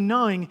you're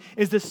denying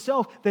is the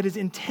self that is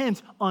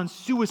intent on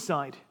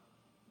suicide.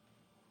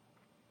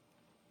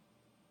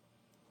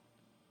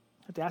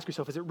 You have to ask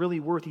yourself, is it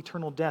really worth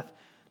eternal death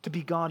to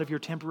be God of your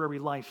temporary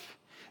life?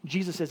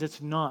 Jesus says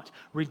it's not.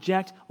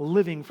 Reject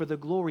living for the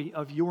glory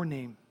of your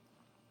name.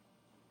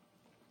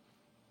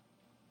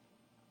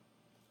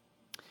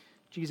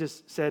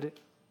 Jesus said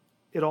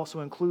it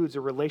also includes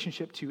a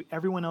relationship to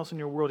everyone else in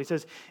your world. He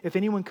says, if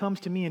anyone comes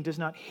to me and does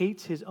not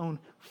hate his own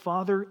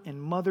father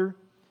and mother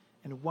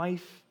and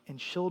wife and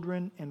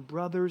children and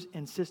brothers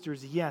and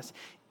sisters, yes,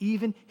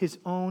 even his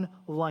own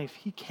life,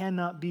 he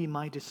cannot be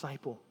my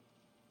disciple.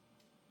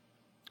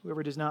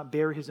 Whoever does not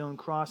bear his own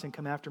cross and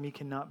come after me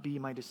cannot be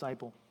my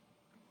disciple.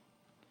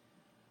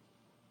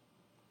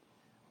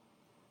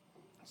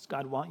 Does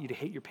God want you to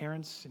hate your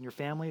parents and your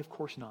family? Of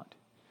course not.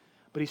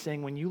 But he's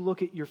saying when you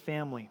look at your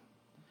family,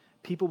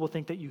 people will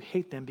think that you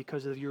hate them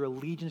because of your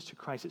allegiance to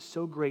Christ. It's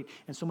so great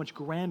and so much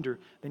grander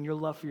than your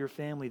love for your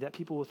family that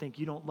people will think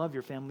you don't love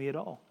your family at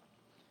all.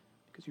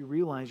 Because you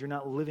realize you're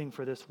not living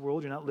for this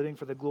world. You're not living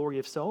for the glory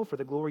of self, for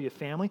the glory of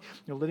family.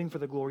 You're living for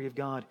the glory of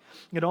God.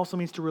 It also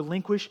means to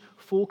relinquish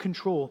full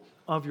control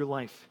of your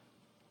life.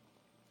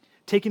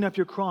 Taking up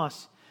your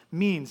cross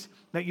means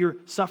that you're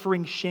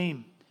suffering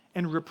shame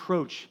and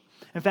reproach.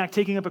 In fact,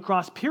 taking up a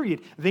cross,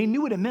 period, they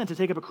knew what it meant to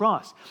take up a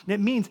cross.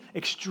 It means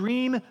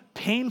extreme,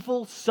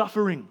 painful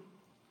suffering.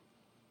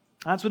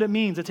 That's what it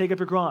means to take up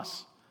your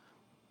cross.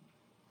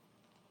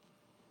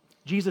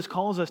 Jesus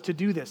calls us to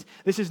do this.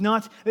 This is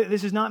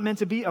not meant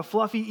to be a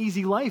fluffy,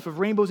 easy life of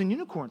rainbows and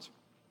unicorns.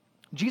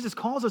 Jesus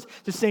calls us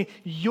to say,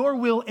 your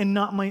will and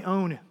not my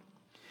own.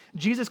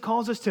 Jesus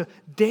calls us to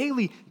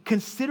daily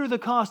consider the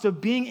cost of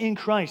being in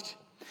Christ.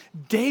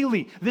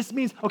 Daily. This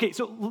means, okay,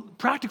 so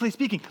practically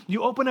speaking,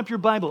 you open up your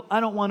Bible. I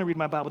don't want to read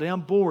my Bible today.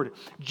 I'm bored.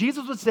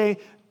 Jesus would say,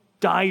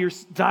 die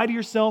to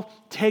yourself,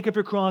 take up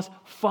your cross,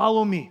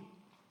 follow me.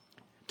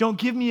 Don't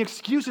give me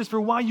excuses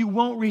for why you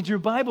won't read your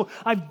Bible.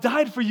 I've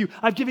died for you.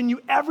 I've given you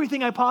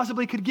everything I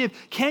possibly could give.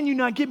 Can you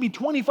not give me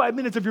 25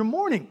 minutes of your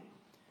morning?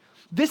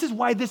 This is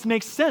why this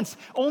makes sense.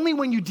 Only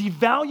when you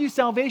devalue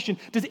salvation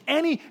does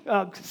any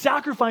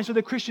sacrifice for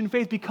the Christian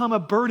faith become a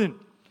burden.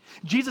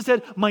 Jesus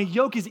said, my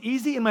yoke is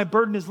easy and my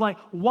burden is light.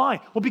 Why?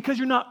 Well, because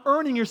you're not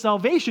earning your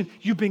salvation.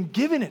 You've been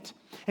given it.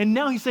 And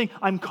now he's saying,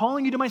 I'm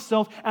calling you to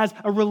myself as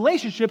a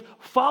relationship.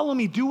 Follow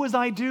me. Do as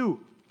I do.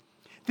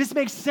 This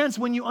makes sense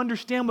when you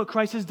understand what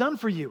Christ has done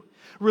for you.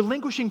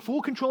 Relinquishing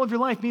full control of your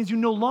life means you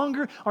no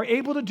longer are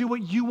able to do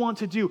what you want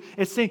to do.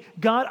 It's saying,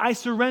 God, I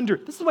surrender.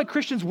 This is why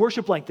Christians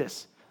worship like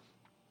this.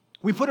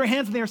 We put our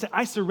hands in there and say,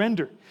 I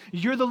surrender.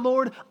 You're the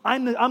Lord,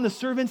 I'm the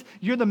servant,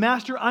 you're the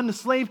master, I'm the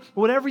slave.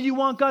 Whatever you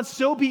want, God,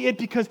 so be it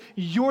because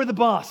you're the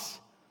boss.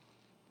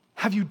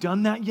 Have you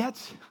done that yet?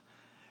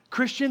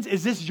 Christians,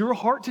 is this your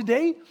heart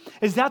today?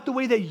 Is that the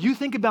way that you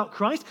think about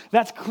Christ?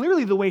 That's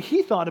clearly the way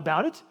he thought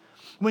about it.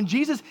 When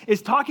Jesus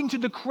is talking to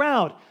the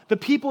crowd, the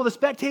people, the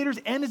spectators,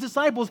 and his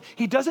disciples,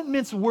 he doesn't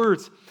mince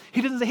words.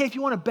 He doesn't say, hey, if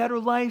you want a better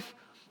life,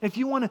 if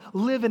you want to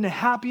live in a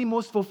happy,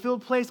 most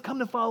fulfilled place, come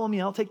to follow me,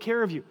 I'll take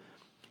care of you.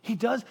 He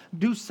does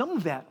do some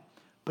of that,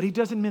 but he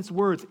doesn't mince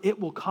words. It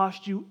will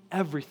cost you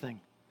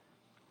everything.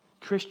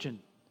 Christian,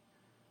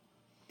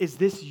 is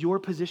this your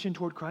position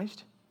toward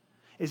Christ?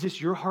 Is this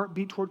your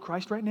heartbeat toward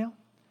Christ right now?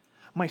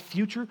 My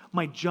future,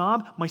 my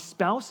job, my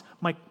spouse,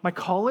 my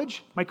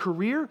college, my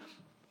career,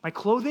 my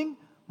clothing,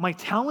 my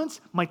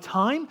talents, my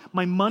time,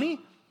 my money?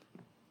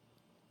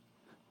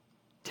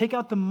 Take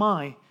out the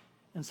my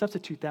and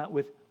substitute that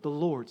with the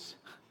Lord's.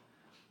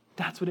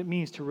 That's what it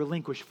means to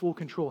relinquish full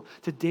control,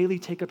 to daily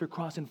take up your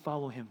cross and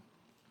follow him.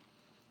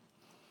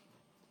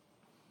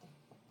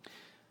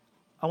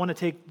 I want to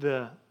take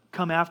the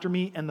come after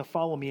me and the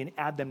follow me and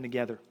add them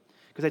together.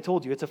 Because I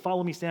told you, it's a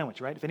follow me sandwich,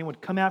 right? If anyone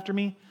would come after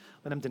me,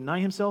 let him deny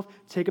himself,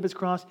 take up his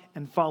cross,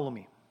 and follow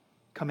me.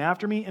 Come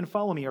after me and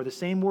follow me are the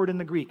same word in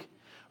the Greek.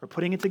 We're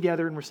putting it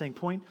together and we're saying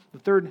point. The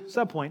third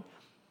subpoint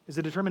is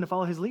to determine to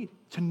follow his lead,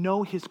 to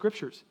know his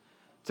scriptures,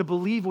 to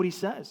believe what he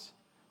says,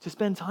 to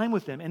spend time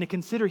with him, and to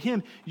consider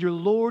him your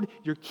Lord,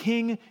 your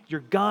King, your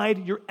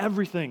guide, your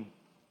everything.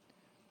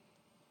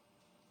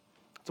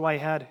 That's why I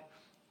had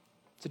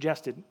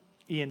suggested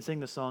Ian sing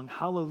the song,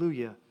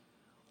 Hallelujah,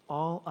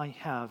 all I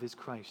have is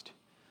Christ.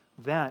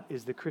 That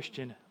is the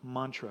Christian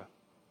mantra.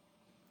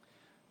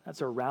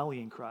 That's our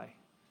rallying cry.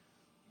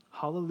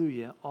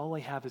 Hallelujah, all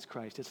I have is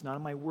Christ. It's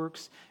not my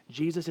works.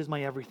 Jesus is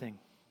my everything.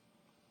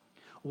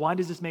 Why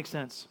does this make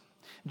sense?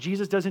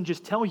 Jesus doesn't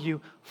just tell you,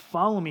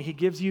 follow me. He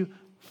gives you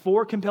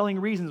 4 compelling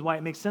reasons why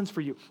it makes sense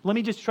for you. Let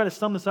me just try to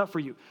sum this up for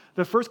you.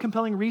 The first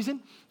compelling reason,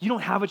 you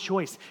don't have a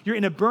choice. You're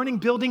in a burning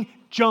building,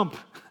 jump.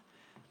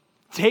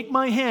 Take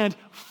my hand,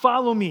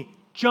 follow me,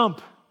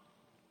 jump.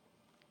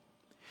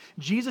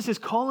 Jesus is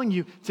calling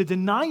you to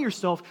deny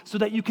yourself so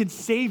that you can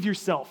save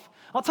yourself.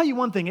 I'll tell you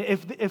one thing.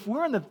 If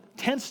we're in the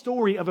 10th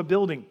story of a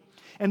building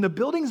and the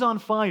building's on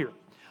fire,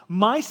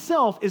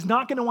 myself is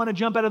not going to want to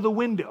jump out of the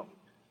window,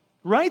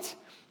 right?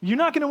 You're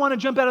not going to want to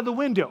jump out of the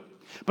window.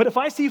 But if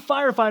I see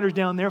firefighters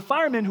down there,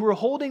 firemen who are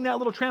holding that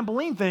little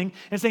trampoline thing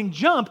and saying,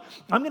 jump,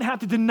 I'm going to have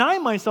to deny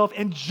myself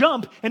and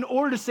jump in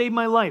order to save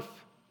my life.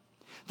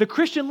 The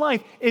Christian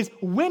life is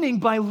winning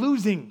by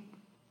losing.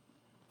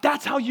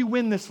 That's how you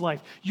win this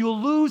life. You'll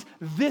lose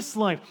this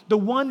life, the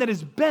one that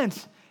is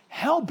bent,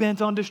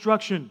 hell-bent on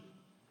destruction.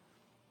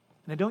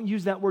 And I don't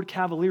use that word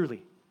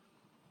cavalierly.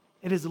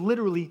 It is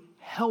literally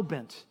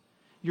hell-bent.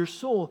 Your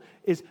soul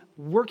is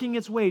working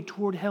its way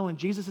toward hell, and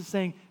Jesus is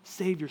saying,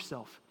 save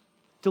yourself.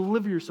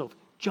 Deliver yourself.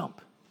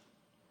 Jump.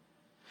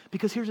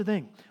 Because here's the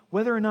thing.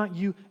 Whether or not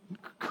you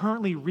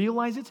currently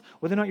realize it,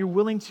 whether or not you're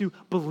willing to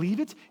believe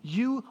it,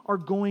 you are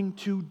going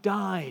to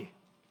die.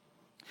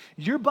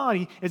 Your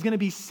body is going to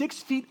be 6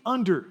 feet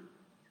under,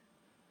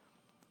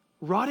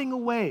 rotting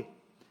away.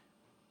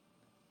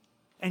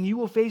 And you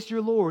will face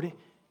your Lord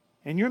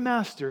and your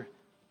Master,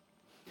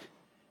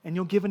 and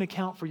you'll give an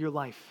account for your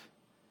life.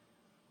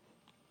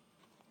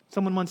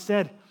 Someone once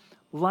said,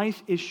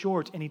 life is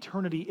short and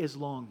eternity is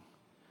long.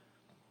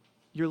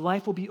 Your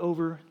life will be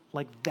over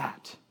like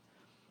that.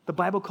 The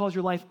Bible calls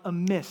your life a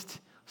mist,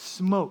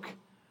 smoke,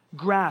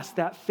 grass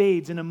that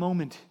fades in a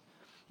moment.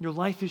 Your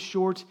life is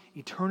short,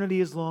 eternity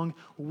is long.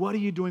 What are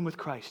you doing with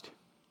Christ?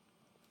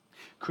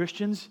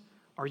 Christians,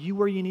 are you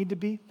where you need to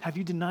be? Have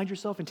you denied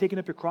yourself and taken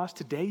up your cross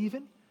today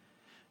even?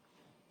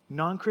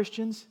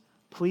 Non-Christians,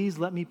 please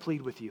let me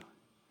plead with you.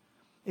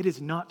 It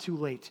is not too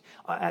late.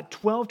 At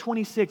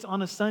 12:26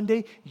 on a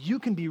Sunday, you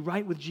can be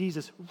right with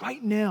Jesus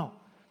right now.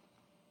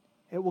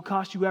 It will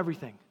cost you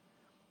everything,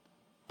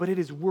 but it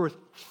is worth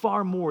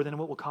far more than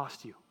what will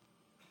cost you.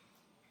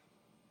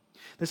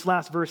 This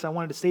last verse I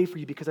wanted to say for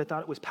you because I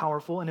thought it was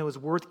powerful and it was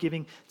worth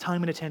giving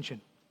time and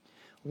attention.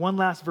 One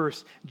last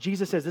verse.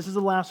 Jesus says, this is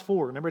the last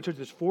 4. Remember I told you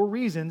there's 4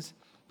 reasons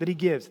that he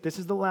gives. This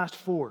is the last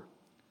 4.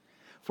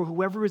 For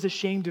whoever is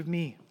ashamed of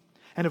me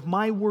and of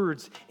my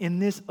words in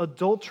this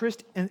adulterous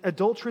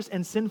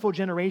and sinful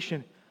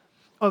generation,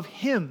 of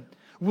him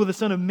will the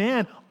Son of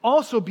Man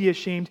also be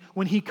ashamed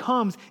when he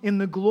comes in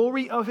the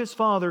glory of his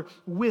Father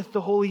with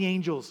the holy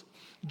angels.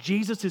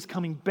 Jesus is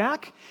coming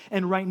back,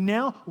 and right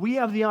now we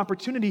have the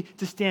opportunity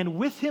to stand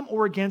with him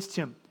or against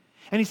him.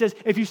 And he says,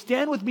 if you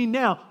stand with me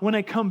now, when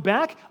I come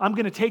back, I'm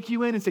going to take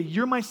you in and say,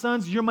 you're my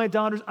sons, you're my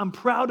daughters, I'm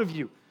proud of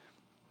you.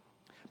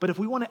 But if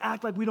we want to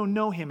act like we don't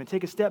know him and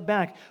take a step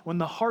back when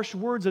the harsh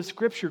words of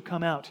Scripture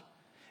come out,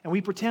 and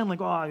we pretend like,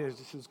 oh,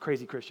 this is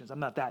crazy Christians, I'm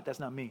not that, that's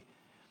not me.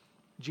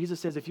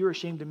 Jesus says, if you're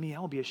ashamed of me,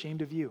 I'll be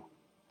ashamed of you.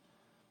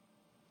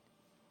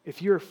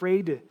 If you're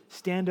afraid to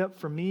stand up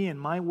for me and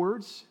my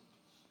words,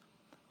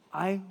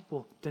 I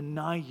will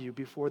deny you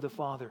before the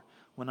Father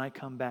when I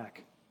come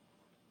back.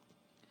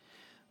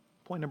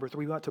 Point number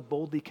 3, we ought to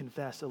boldly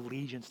confess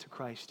allegiance to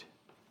Christ.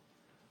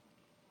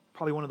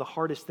 Probably one of the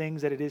hardest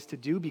things that it is to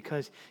do,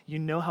 because you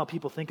know how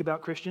people think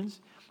about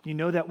Christians. You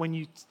know that when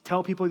you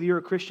tell people that you're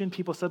a Christian,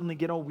 people suddenly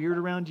get all weird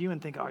around you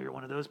and think, oh, you're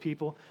one of those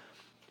people.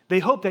 They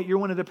hope that you're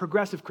one of the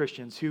progressive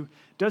Christians who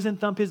doesn't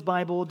thump his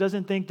Bible,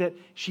 doesn't think that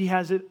she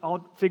has it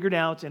all figured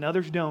out and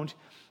others don't.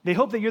 They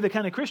hope that you're the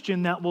kind of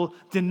Christian that will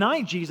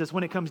deny Jesus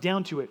when it comes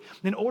down to it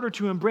in order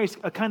to embrace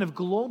a kind of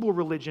global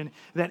religion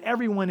that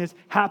everyone is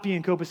happy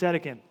and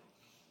copacetic in.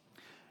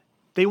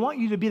 They want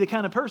you to be the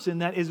kind of person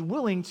that is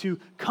willing to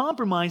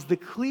compromise the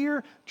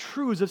clear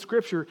truths of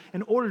Scripture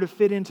in order to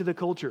fit into the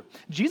culture.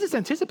 Jesus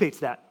anticipates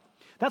that.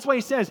 That's why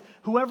he says,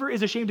 whoever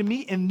is ashamed of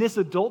me in this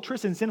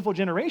adulterous and sinful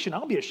generation,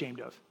 I'll be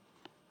ashamed of.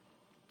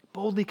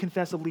 Boldly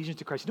confess allegiance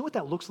to Christ. You know what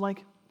that looks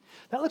like?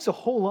 That looks a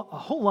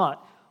whole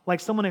lot like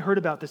someone I heard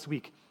about this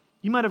week.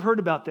 You might have heard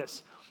about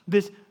this.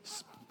 This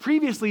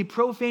previously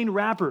profane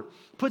rapper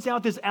puts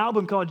out this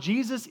album called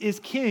Jesus is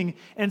King,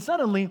 and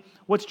suddenly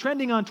what's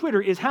trending on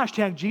Twitter is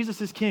hashtag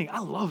Jesus is King. I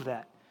love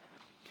that.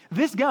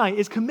 This guy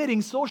is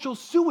committing social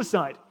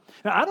suicide.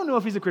 Now, I don't know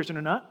if he's a Christian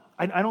or not.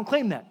 I don't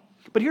claim that.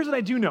 But here's what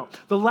I do know.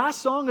 The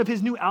last song of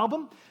his new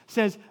album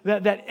says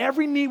that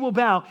every knee will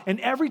bow and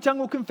every tongue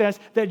will confess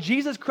that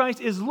Jesus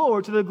Christ is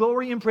Lord to the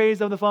glory and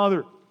praise of the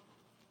Father.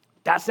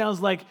 That sounds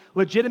like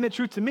legitimate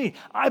truth to me.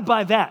 I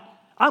buy that.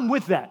 I'm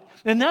with that.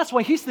 And that's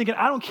why he's thinking,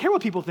 I don't care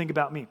what people think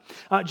about me.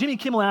 Jimmy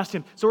Kimmel asked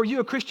him, so are you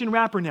a Christian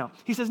rapper now?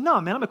 He says,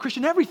 no, man, I'm a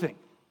Christian everything.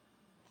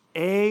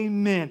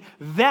 Amen.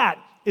 That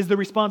is the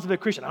response of a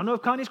Christian. I don't know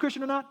if Kanye's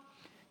Christian or not.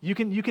 You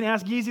can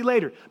ask Yeezy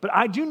later. But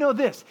I do know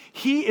this.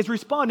 He is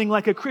responding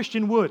like a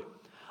Christian would.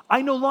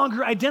 I no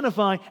longer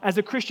identify as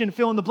a Christian,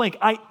 fill in the blank.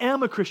 I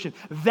am a Christian.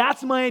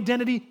 That's my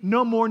identity,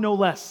 no more, no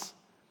less.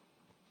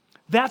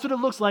 That's what it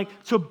looks like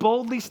to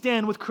boldly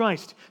stand with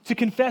Christ, to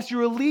confess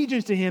your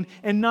allegiance to him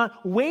and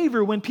not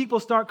waver when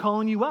people start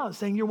calling you out,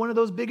 saying you're one of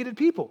those bigoted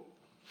people.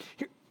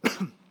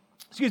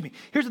 Excuse me.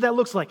 Here's what that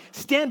looks like.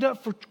 Stand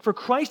up for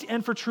Christ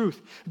and for truth.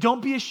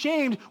 Don't be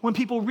ashamed when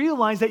people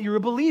realize that you're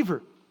a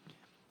believer.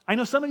 I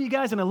know some of you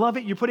guys, and I love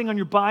it, you're putting on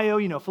your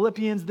bio,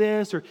 Philippians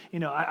this, or,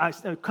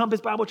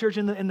 Compass Bible Church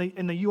in the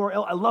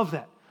URL. I love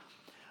that.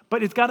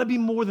 But it's got to be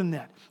more than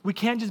that. We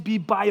can't just be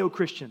bio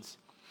Christians.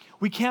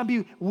 We can't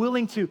be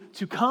willing to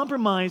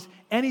compromise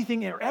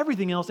anything or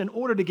everything else in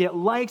order to get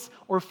likes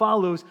or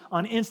follows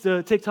on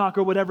Insta, TikTok,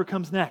 or whatever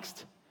comes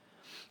next.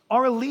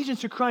 Our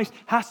allegiance to Christ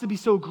has to be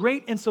so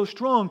great and so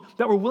strong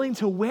that we're willing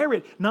to wear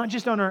it, not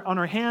just on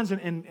our hands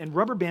and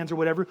rubber bands or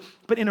whatever,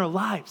 but in our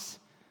lives.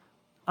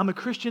 I'm a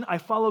Christian. I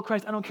follow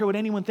Christ. I don't care what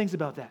anyone thinks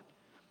about that.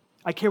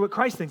 I care what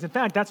Christ thinks. In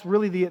fact, that's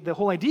really the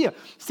whole idea.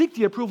 Seek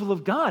the approval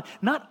of God,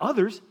 not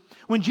others.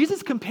 When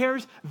Jesus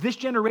compares this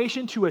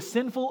generation to a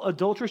sinful,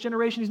 adulterous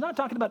generation, he's not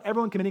talking about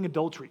everyone committing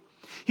adultery.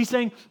 He's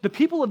saying the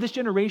people of this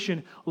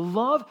generation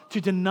love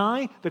to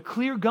deny the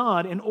clear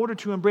God in order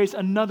to embrace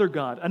another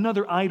God,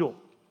 another idol.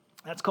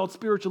 That's called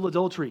spiritual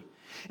adultery.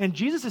 And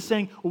Jesus is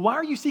saying, why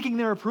are you seeking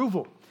their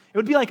approval? It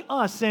would be like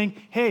us saying,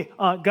 hey,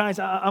 guys,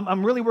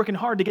 I'm really working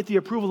hard to get the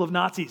approval of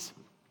Nazis.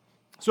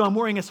 So I'm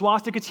wearing a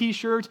swastika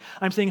t-shirt.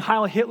 I'm saying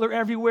Heil Hitler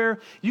everywhere.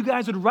 You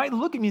guys would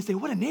look at me and say,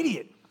 what an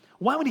idiot.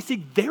 Why would he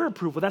seek their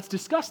approval? That's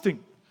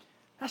disgusting.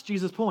 That's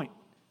Jesus' point.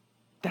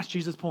 That's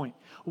Jesus' point.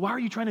 Why are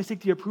you trying to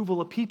seek the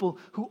approval of people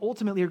who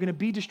ultimately are going to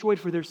be destroyed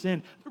for their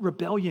sin, their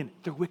rebellion,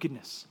 their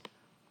wickedness?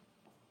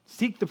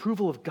 Seek the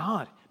approval of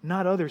God,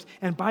 not others.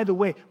 And by the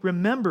way,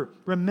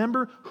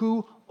 remember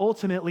who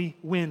ultimately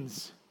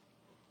wins.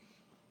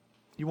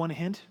 You want a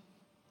hint?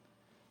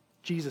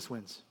 Jesus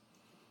wins.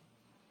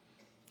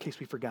 In case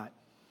we forgot.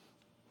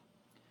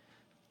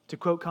 To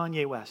quote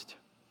Kanye West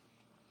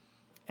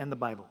and the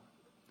Bible,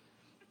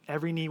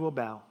 every knee will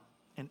bow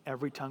and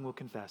every tongue will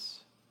confess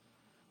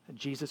that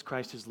Jesus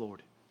Christ is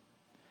Lord.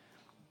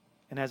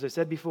 And as I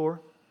said before,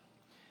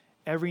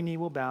 every knee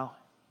will bow,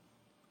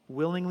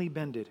 willingly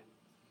bended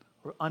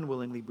or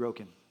unwillingly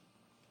broken.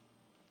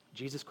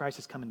 Jesus Christ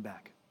is coming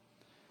back,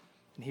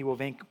 and he will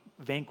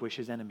vanquish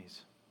his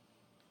enemies.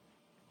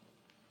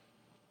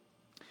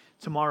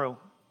 Tomorrow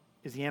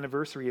is the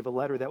anniversary of a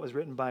letter that was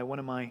written by one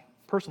of my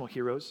personal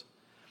heroes,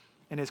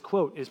 and his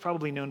quote is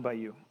probably known by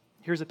you.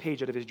 Here's a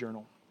page out of his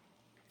journal.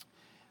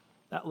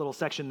 that little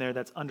section there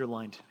that's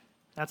underlined.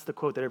 That's the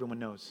quote that everyone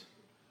knows.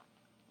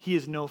 He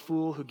is no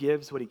fool who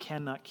gives what he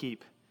cannot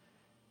keep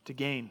to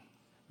gain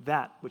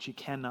that which he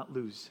cannot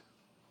lose.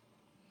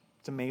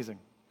 It's amazing.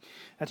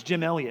 That's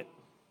Jim Elliot,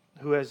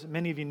 who, as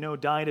many of you know,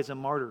 died as a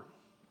martyr,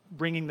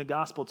 bringing the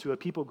gospel to a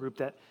people group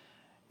that,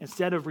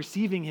 instead of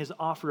receiving his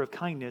offer of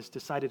kindness,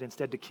 decided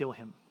instead to kill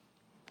him.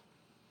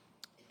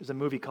 There's a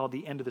movie called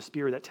The End of the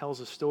Spear that tells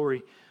a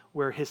story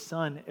where his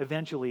son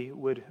eventually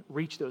would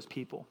reach those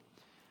people,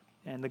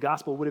 and the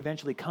gospel would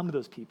eventually come to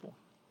those people.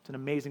 It's an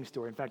amazing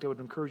story. In fact, I would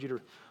encourage you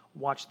to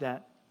watch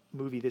that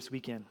movie this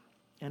weekend.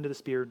 End of the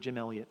Spear, Jim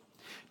Elliot.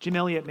 Jim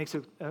Elliot makes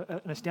an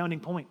astounding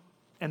point,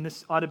 and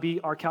this ought to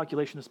be our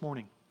calculation this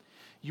morning.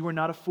 You are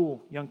not a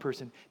fool, young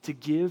person, to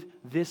give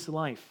this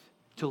life,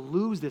 to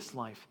lose this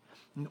life,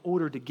 in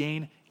order to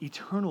gain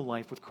eternal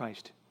life with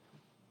Christ.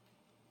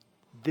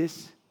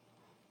 This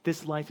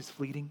life is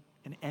fleeting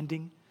and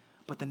ending,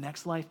 but the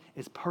next life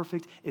is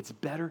perfect, it's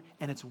better,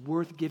 and it's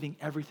worth giving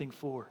everything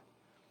for.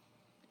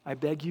 I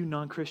beg you,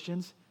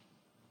 non-Christians,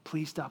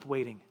 please stop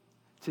waiting.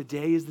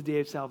 Today is the day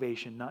of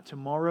salvation, not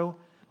tomorrow,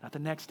 not the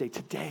next day.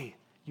 Today,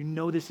 you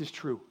know this is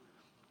true.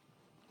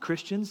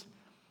 Christians,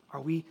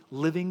 are we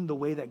living the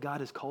way that God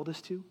has called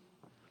us to?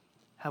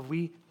 Have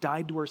we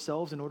died to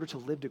ourselves in order to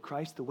live to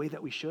Christ the way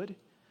that we should?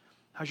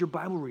 How's your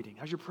Bible reading?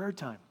 How's your prayer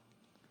time?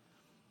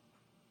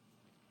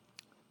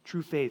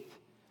 True faith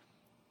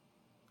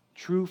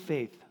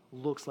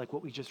looks like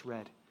what we just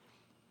read.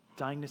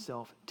 Dying to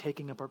self,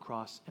 taking up our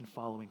cross, and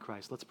following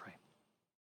Christ. Let's pray.